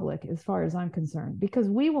republic, as far as I'm concerned, because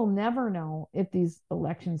we will never know if these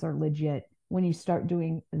elections are legit when you start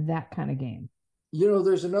doing that kind of game.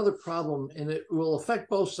 There's another problem, and it will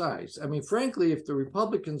affect both sides. I mean, frankly, if the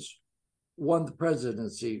Republicans won the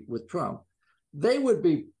presidency with Trump, they would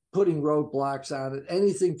be putting roadblocks on it,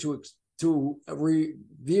 anything to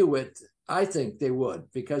review it. I think they would,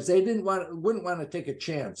 because they wouldn't want to take a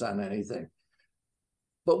chance on anything.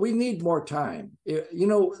 But we need more time. Here's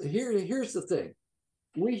the thing.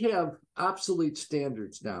 We have obsolete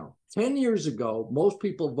standards now. 10 years ago, most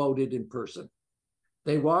people voted in person.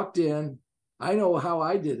 They walked in. I know how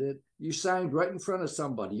I did it. You signed right in front of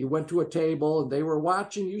somebody. You went to a table and they were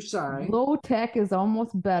watching you sign. Low tech is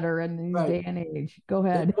almost better in this day and age. Go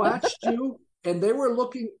ahead. They watched you, and they were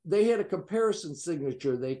looking. They had a comparison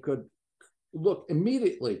signature they could look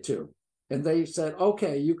immediately to. And they said,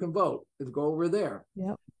 okay, you can vote. Go over there.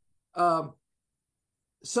 Yep.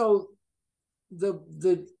 So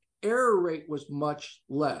the error rate was much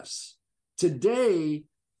less. Today,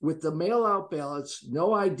 with the mail-out ballots,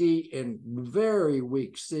 no ID, and very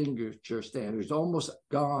weak signature standards, almost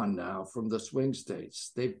gone now from the swing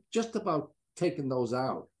states. They've just about taken those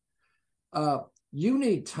out. You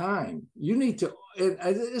need time. You need to, and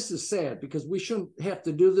this is sad because we shouldn't have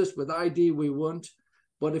to do this with ID, we wouldn't.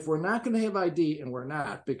 But if we're not going to have ID, and we're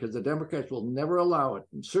not, because the Democrats will never allow it,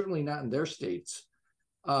 and certainly not in their states,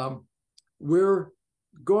 we're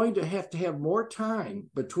going to have more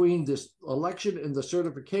time between this election and the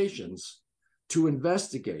certifications to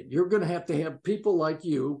investigate. You're going to have people like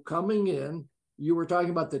you coming in. You were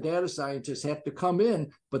talking about the data scientists have to come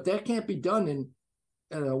in, but that can't be done in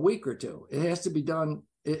a week or two. It has to be done.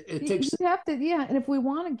 It takes. You have to, and if we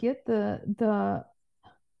want to get the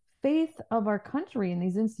faith of our country and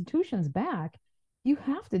these institutions back, you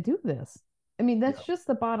have to do this. I mean, that's just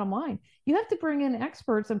the bottom line. You have to bring in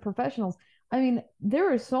experts and professionals. I mean,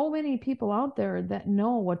 there are so many people out there that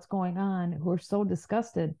know what's going on who are so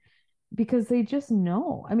disgusted because they just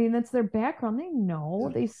know. I mean, that's their background. They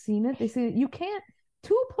know. They've seen it. They see it. You can't,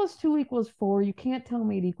 2 + 2 = 4. You can't tell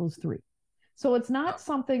me it equals 3. So it's not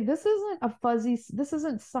something, this isn't a fuzzy, this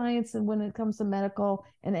isn't science. And when it comes to medical,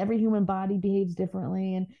 and every human body behaves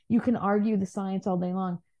differently, and you can argue the science all day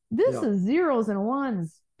long. This is zeros and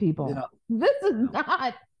ones, people. This is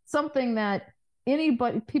not something that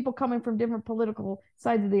people coming from different political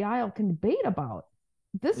sides of the aisle can debate about.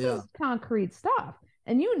 This is concrete stuff.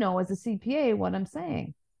 And as a CPA what I'm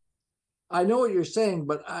saying. I know what you're saying,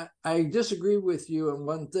 but I disagree with you on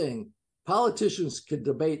one thing. Politicians can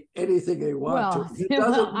debate anything they want to. It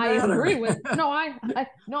doesn't matter. I agree with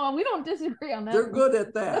no, we don't disagree on that. They're good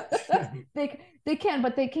at that. they can,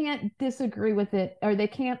 but they can't disagree with it, or they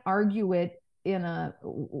can't argue it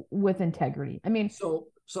with integrity. I mean, so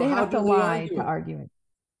they have to lie to argue it.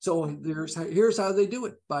 So here's how they do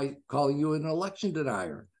it: by calling you an election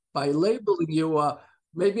denier, by labeling you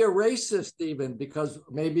maybe a racist, even because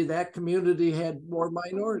maybe that community had more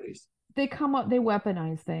minorities. They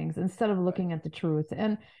weaponize things instead of looking at the truth.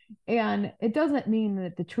 And it doesn't mean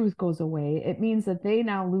that the truth goes away. It means that they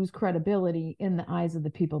now lose credibility in the eyes of the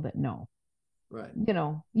people that know. Right.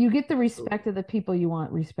 You get the respect of the people you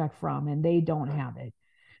want respect from, and they don't have it.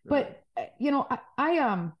 Right. But, I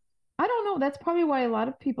don't know. That's probably why a lot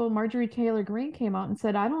of people, Marjorie Taylor Greene came out and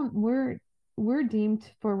said, we're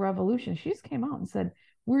deemed for revolution. She just came out and said,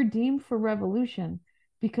 we're deemed for revolution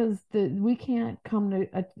because we can't come to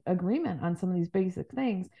agreement on some of these basic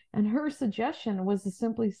things. And her suggestion was to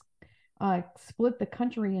simply split the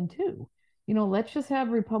country in two. Let's just have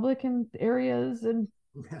Republican areas and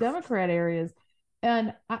Democrat areas.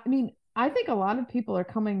 And I mean, I think a lot of people are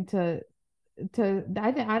coming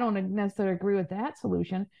I don't necessarily agree with that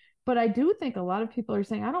solution, but I do think a lot of people are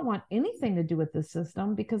saying, I don't want anything to do with this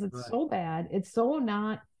system because it's so bad. It's so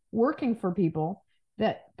not working for people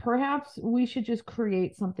that perhaps we should just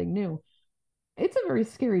create something new. It's a very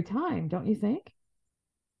scary time, don't you think?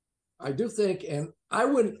 I do think, and I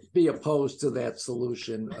wouldn't be opposed to that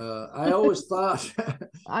solution. I always thought,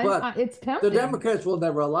 but it's tempting. The Democrats will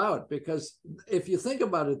never allow it, because if you think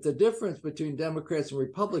about it, the difference between Democrats and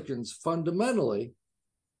Republicans fundamentally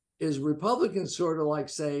is Republicans sort of like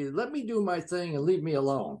say, let me do my thing and leave me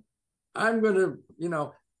alone. I'm going to,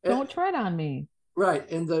 don't tread on me. Right.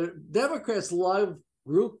 And the Democrats love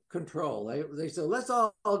group control. They say, let's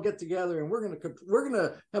all get together and we're going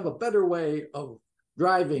to have a better way of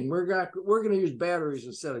driving. We're going to use batteries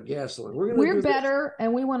instead of gasoline. We're better,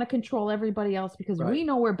 and we want to control everybody else because we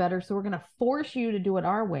know we're better. So we're going to force you to do it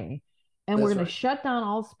our way, and we're going to shut down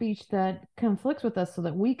all speech that conflicts with us so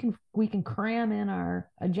that we can cram in our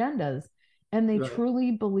agendas. And they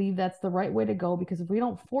truly believe that's the right way to go, because if we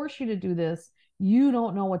don't force you to do this, you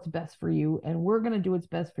don't know what's best for you, and we're going to do what's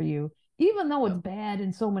best for you, even though it's bad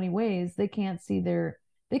in so many ways. They can't see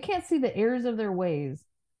the errors of their ways.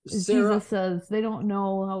 Sarah, Jesus says they don't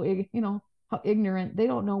know how ignorant, they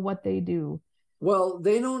don't know what they do. Well,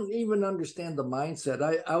 they don't even understand the mindset.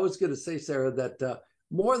 I was going to say, Sarah, that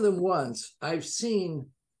more than once I've seen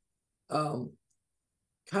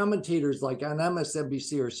commentators like on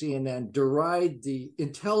MSNBC or CNN deride the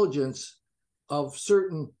intelligence of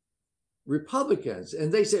certain Republicans,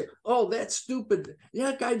 and they say, oh, that's stupid.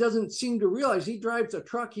 That guy doesn't seem to realize he drives a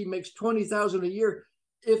truck, he makes $20,000 a year.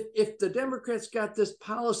 If the Democrats got this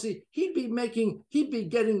policy, he'd be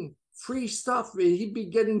getting free stuff. He'd be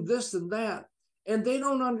getting this and that. And they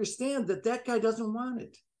don't understand that guy doesn't want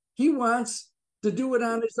it. He wants to do it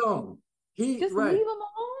on his own. Just leave him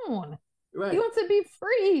alone. Right. He wants to be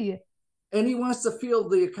free. And he wants to feel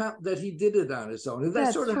that he did it on his own. And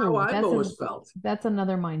that's sort of how I've always felt. That's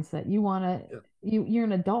another mindset. You want to, you're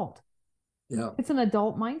an adult. Yeah. It's an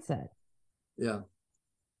adult mindset. Yeah.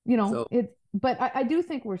 But I do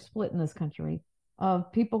think we're split in this country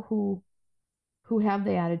of people who have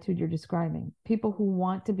the attitude you're describing, people who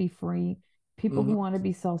want to be free, people who want to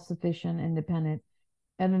be self-sufficient, independent,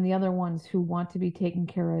 and then the other ones who want to be taken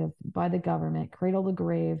care of by the government, cradle to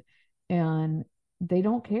grave, and they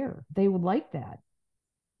don't care. They would like that.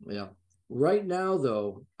 Yeah. Right now,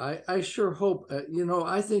 though, I sure hope,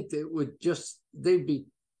 I think they'd be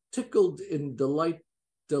tickled and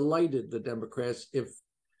delighted, the Democrats, if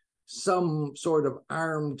some sort of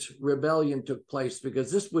armed rebellion took place, because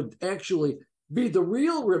this would actually be the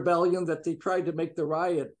real rebellion that they tried to make the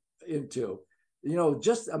riot into.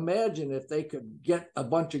 Just imagine if they could get a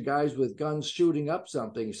bunch of guys with guns shooting up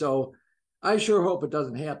something. So I sure hope it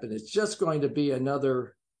doesn't happen. It's just going to be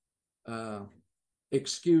another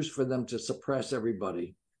excuse for them to suppress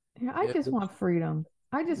everybody. Yeah, I just want freedom.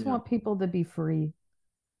 I just want people to be free.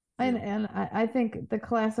 And I think the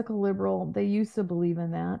classical liberal, they used to believe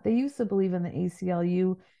in that. They used to believe in the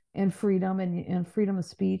ACLU and freedom and freedom of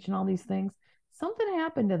speech and all these things. Something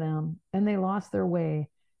happened to them and they lost their way.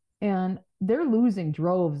 And they're losing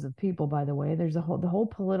droves of people, by the way. The whole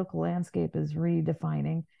political landscape is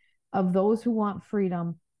redefining of those who want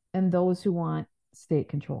freedom and those who want state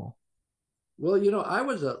control. Well, I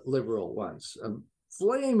was a liberal once.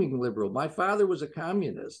 Flaming liberal. My father was a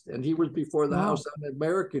communist, and he was before the House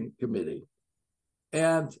Un-American Committee.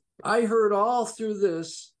 And I heard all through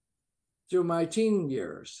this through my teen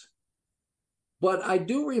years. But I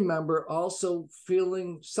do remember also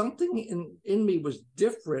feeling something in me was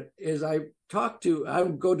different as I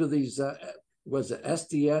would go to these,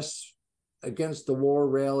 SDS against the war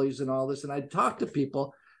rallies and all this, and I'd talk to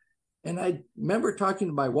people. And I remember talking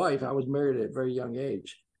to my wife. I was married at a very young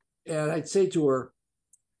age. And I'd say to her,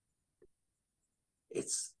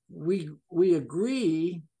 we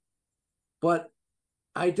agree, but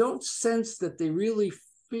I don't sense that they really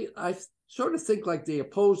feel. I sort of think like they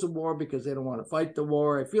oppose the war because they don't want to fight the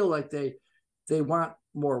war. I feel like they want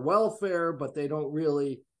more welfare, but they don't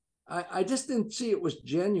really. I just didn't see it was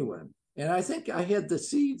genuine. And I think I had the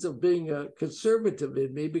seeds of being a conservative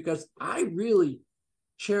in me because I really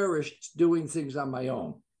cherished doing things on my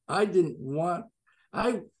own. I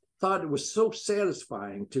thought it was so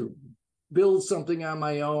satisfying to build something on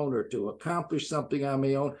my own or to accomplish something on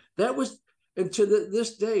my own. And to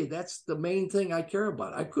this day, that's the main thing I care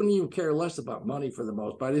about. I couldn't even care less about money for the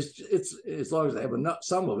most part. It's as long as I have enough,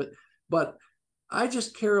 some of it. But I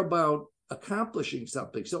just care about accomplishing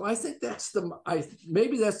something. So I think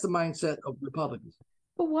maybe that's the mindset of Republicans.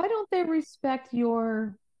 But why don't they respect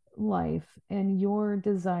your life and your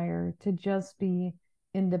desire to just be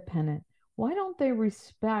independent? Why don't they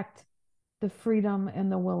respect the freedom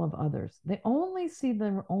and the will of others? They only see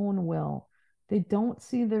their own will. They don't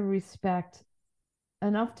see the respect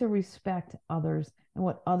enough to respect others and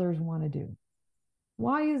what others want to do.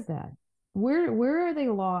 Why is that? Where are they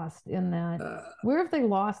lost in that? Where have they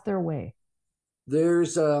lost their way?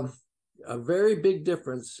 There's a very big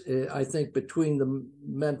difference, I think, between the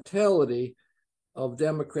mentality of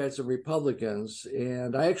Democrats and Republicans.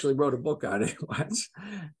 And I actually wrote a book on it once.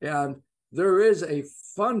 And there is a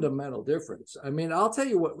fundamental difference. I mean, I'll tell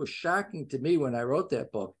you what was shocking to me when I wrote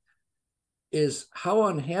that book is how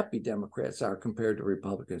unhappy Democrats are compared to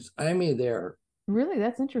Republicans. I mean, they're really,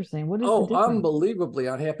 that's interesting. What is the difference? Unbelievably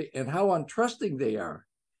unhappy, and how untrusting they are.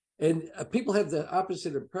 And people have the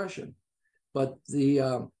opposite impression. But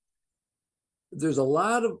there's a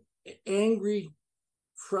lot of angry,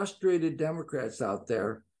 frustrated Democrats out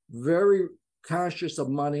there, very conscious of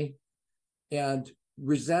money and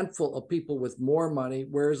resentful of people with more money,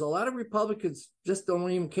 whereas a lot of Republicans just don't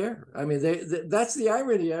even care. I mean, that's the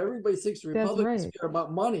irony. Everybody thinks Republicans care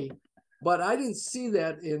about money, but I didn't see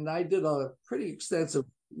that, and I did a pretty extensive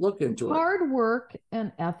look into it. Hard work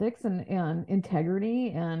and ethics and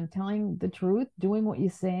integrity and telling the truth, doing what you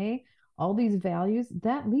say, all these values,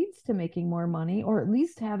 that leads to making more money, or at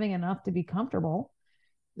least having enough to be comfortable.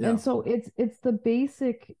 Yeah. And so it's the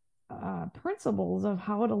basic principles of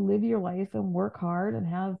how to live your life and work hard and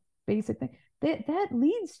have basic things that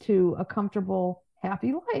leads to a comfortable,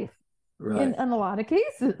 happy life, right? In a lot of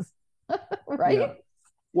cases. Right. Yeah.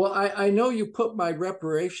 Well, I know you put my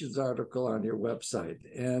reparations article on your website,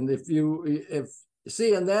 and if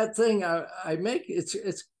see, and that thing I make,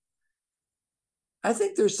 I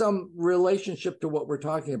think there's some relationship to what we're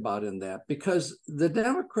talking about in that, because the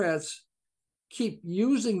Democrats keep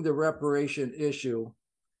using the reparation issue.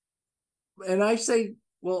 And I say,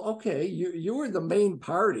 well, okay, you were the main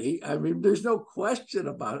party. I mean, there's no question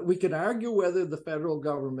about it. We can argue whether the federal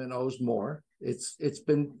government owes more. It's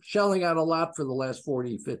been shelling out a lot for the last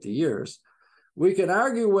 40, 50 years. We can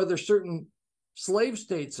argue whether certain slave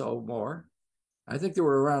states owe more. I think there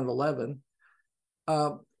were around 11.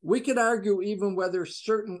 We could argue even whether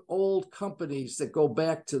certain old companies that go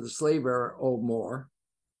back to the slave era owe more.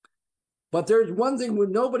 But there's one thing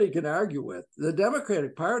nobody can argue with. The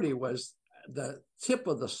Democratic Party was the tip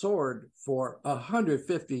of the sword for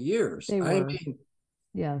 150 years. I mean,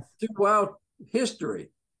 yes, throughout history.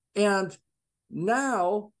 And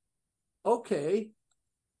now, okay,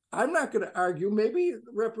 I'm not going to argue. Maybe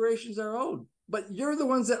reparations are owed, but you're the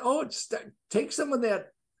ones that owe it. Take some of that,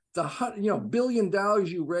 the $1 billion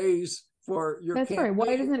you raise for your That's campaign. Right.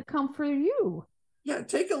 Why doesn't it come for you? Yeah,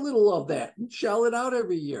 take a little of that and shell it out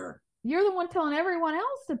every year. You're the one telling everyone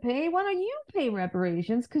else to pay. Why don't you pay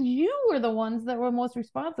reparations? Because you were the ones that were most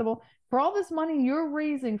responsible for all this money you're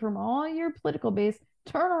raising from all your political base.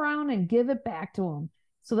 Turn around and give it back to them.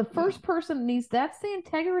 So the first person that's the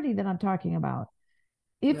integrity that I'm talking about.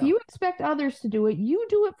 If you expect others to do it, you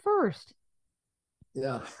do it first.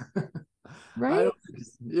 Yeah. Right?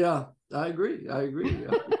 I agree.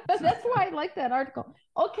 Yeah. That's why I like that article.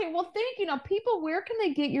 Okay, well, thank you. Now, people, where can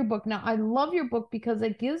they get your book? Now, I love your book because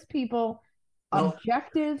it gives people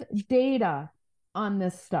objective data on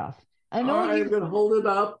this stuff. I know I'm going to hold it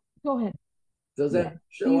up. Go ahead. Does that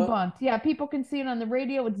show debunked? Up? Yeah, people can see it on the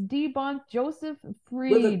radio. It's debunked. Joseph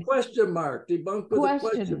Freed. With a question mark. Debunked with a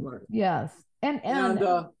question mark. Yes. And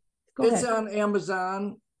it's on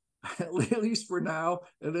Amazon, at least for now,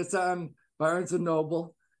 and it's on Barnes &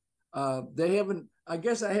 Noble. They haven't, I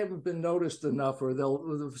guess I haven't been noticed enough, or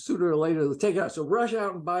they'll sooner or later they'll take it out. So rush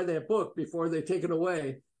out and buy that book before they take it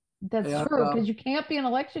away. That's true, because you can't be an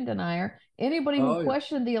election denier. Anybody who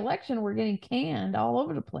questioned the election were getting canned all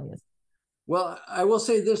over the place. Well, I will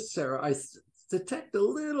say this, Sarah, I detect a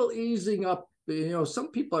little easing up.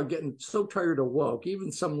 Some people are getting so tired of woke,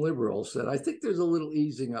 even some liberals, that I think there's a little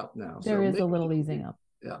easing up now. There is a little easing up.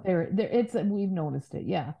 Yeah. We've noticed it.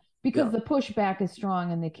 Yeah. Because the pushback is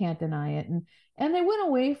strong and they can't deny it. And they went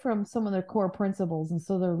away from some of their core principles. And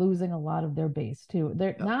so they're losing a lot of their base too.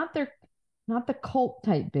 They're not the cult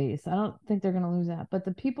type base. I don't think they're going to lose that. But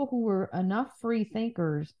the people who were enough free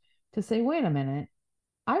thinkers to say, wait a minute,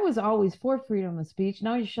 I was always for freedom of speech.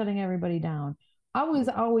 Now you're shutting everybody down. I was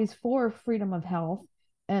always for freedom of health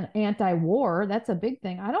and anti-war. That's a big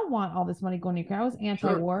thing. I don't want all this money going to Ukraine. I was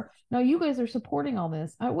anti-war. Sure. Now you guys are supporting all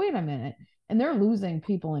this. Wait a minute. And they're losing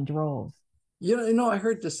people in droves. I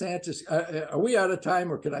heard DeSantis. Are we out of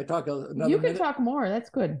time, or can I talk another minute? You can talk more. That's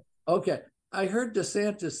good. Okay. I heard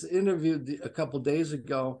DeSantis interviewed a couple days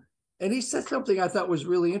ago, and he said something I thought was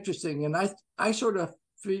really interesting. And I sort of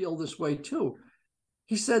feel this way too.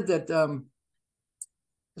 He said that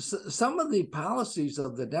some of the policies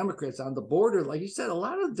of the Democrats on the border, like he said, a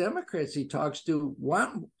lot of Democrats he talks to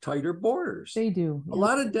want tighter borders. They do. A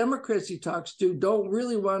lot of Democrats he talks to don't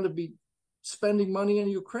really want to be spending money in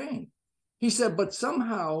Ukraine. He said, but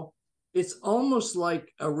somehow it's almost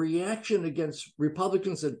like a reaction against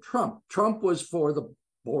Republicans and Trump. Trump was for the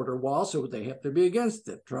border wall, so they have to be against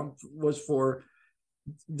it. Trump was for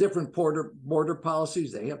different border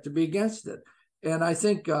policies. They have to be against it. And I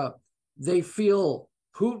think they feel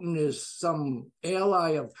Putin is some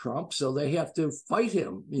ally of Trump, so they have to fight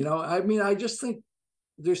him. I mean, I just think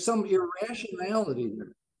there's some irrationality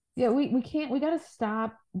there. Yeah, we can't. We got to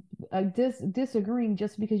stop disagreeing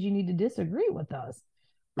just because you need to disagree with us.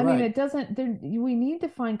 I mean, it doesn't. We need to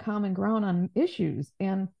find common ground on issues.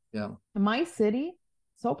 And my city,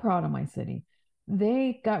 so proud of my city.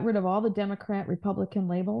 They got rid of all the Democrat, Republican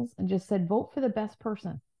labels and just said, vote for the best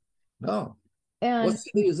person. No. And what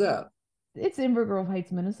city is that? It's Inver Grove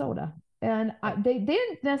Heights, Minnesota. And they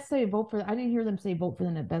didn't necessarily vote for. I didn't hear them say vote for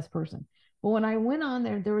the best person. But when I went on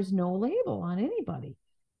there was no label on anybody.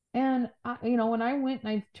 And when I went and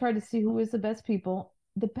I tried to see who was the best people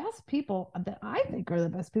that I think are the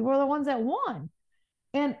best people are the ones that won.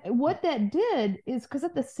 And what that did is, because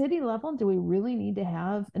at the city level, do we really need to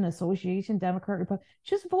have an association, Democrat, Republican?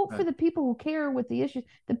 Just vote for the people who care with the issues.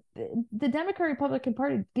 The Democrat Republican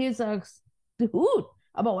Party gives us the hoot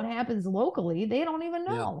about what happens locally. They don't even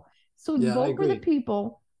know. So vote for the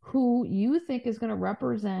people who you think is going to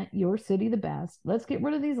represent your city the best. Let's get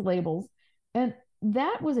rid of these labels. And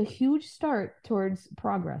that was a huge start towards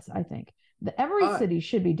progress, I think. Every city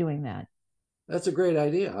should be doing that. That's a great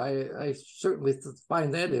idea. I certainly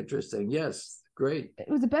find that interesting. Yes, great. It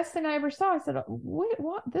was the best thing I ever saw. I said, wait,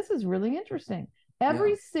 what? This is really interesting.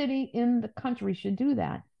 Every city in the country should do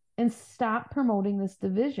that and stop promoting this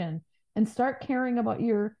division and start caring about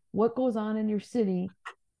what goes on in your city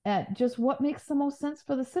at just what makes the most sense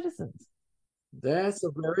for the citizens. That's a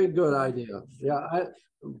very good idea. Yeah,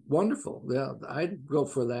 wonderful. Yeah, I'd go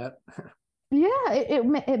for that. Yeah,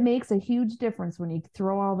 it makes a huge difference when you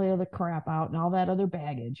throw all the other crap out and all that other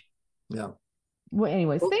baggage. Yeah. Well,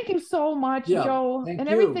 anyways, thank you so much, Joe, and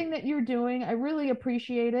everything that you're doing. I really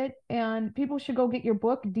appreciate it. And people should go get your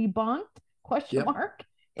book, Debunked? ?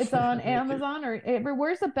 It's on Amazon or everywhere.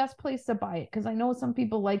 Where's the best place to buy it? Because I know some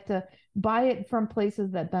people like to buy it from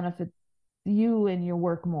places that benefit you and your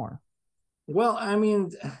work more. Well, I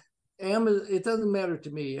mean, Amazon, it doesn't matter to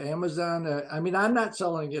me. Amazon, I mean, I'm not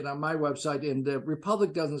selling it on my website, and the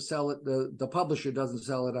Republic doesn't sell it. The publisher doesn't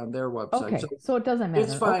sell it on their website. Okay, so it doesn't matter.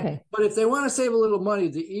 It's fine. Okay. But if they want to save a little money,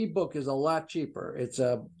 the ebook is a lot cheaper. It's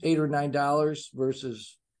 $8 or $9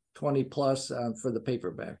 versus 20 plus for the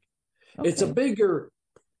paperback. Okay. It's a bigger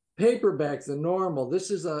paperback than normal.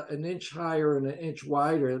 This is an inch higher and an inch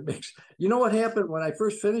wider. It makes, what happened when I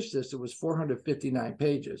first finished this? It was 459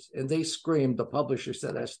 pages, and they screamed. The publisher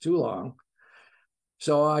said that's too long.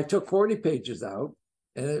 So I took 40 pages out,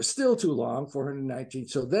 and it's still too long, 419.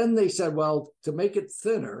 So then they said, well, to make it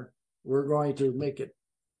thinner, we're going to make it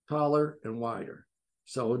taller and wider.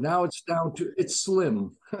 So now it's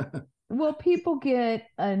slim. Well, people get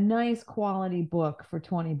a nice quality book for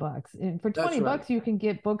 $20. And for $20, you can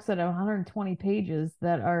get books that are 120 pages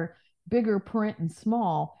that are bigger print and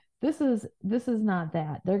small. This is not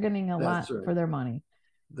that. They're getting a lot for their money.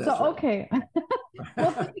 Okay.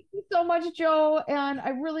 Well, thank you so much, Joe, and I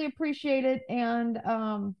really appreciate it. And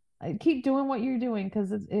keep doing what you're doing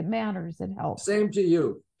because it matters. It helps. Same to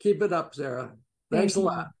you. Keep it up, Sarah. Thanks a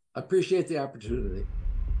lot. I appreciate the opportunity.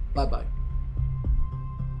 Bye-bye.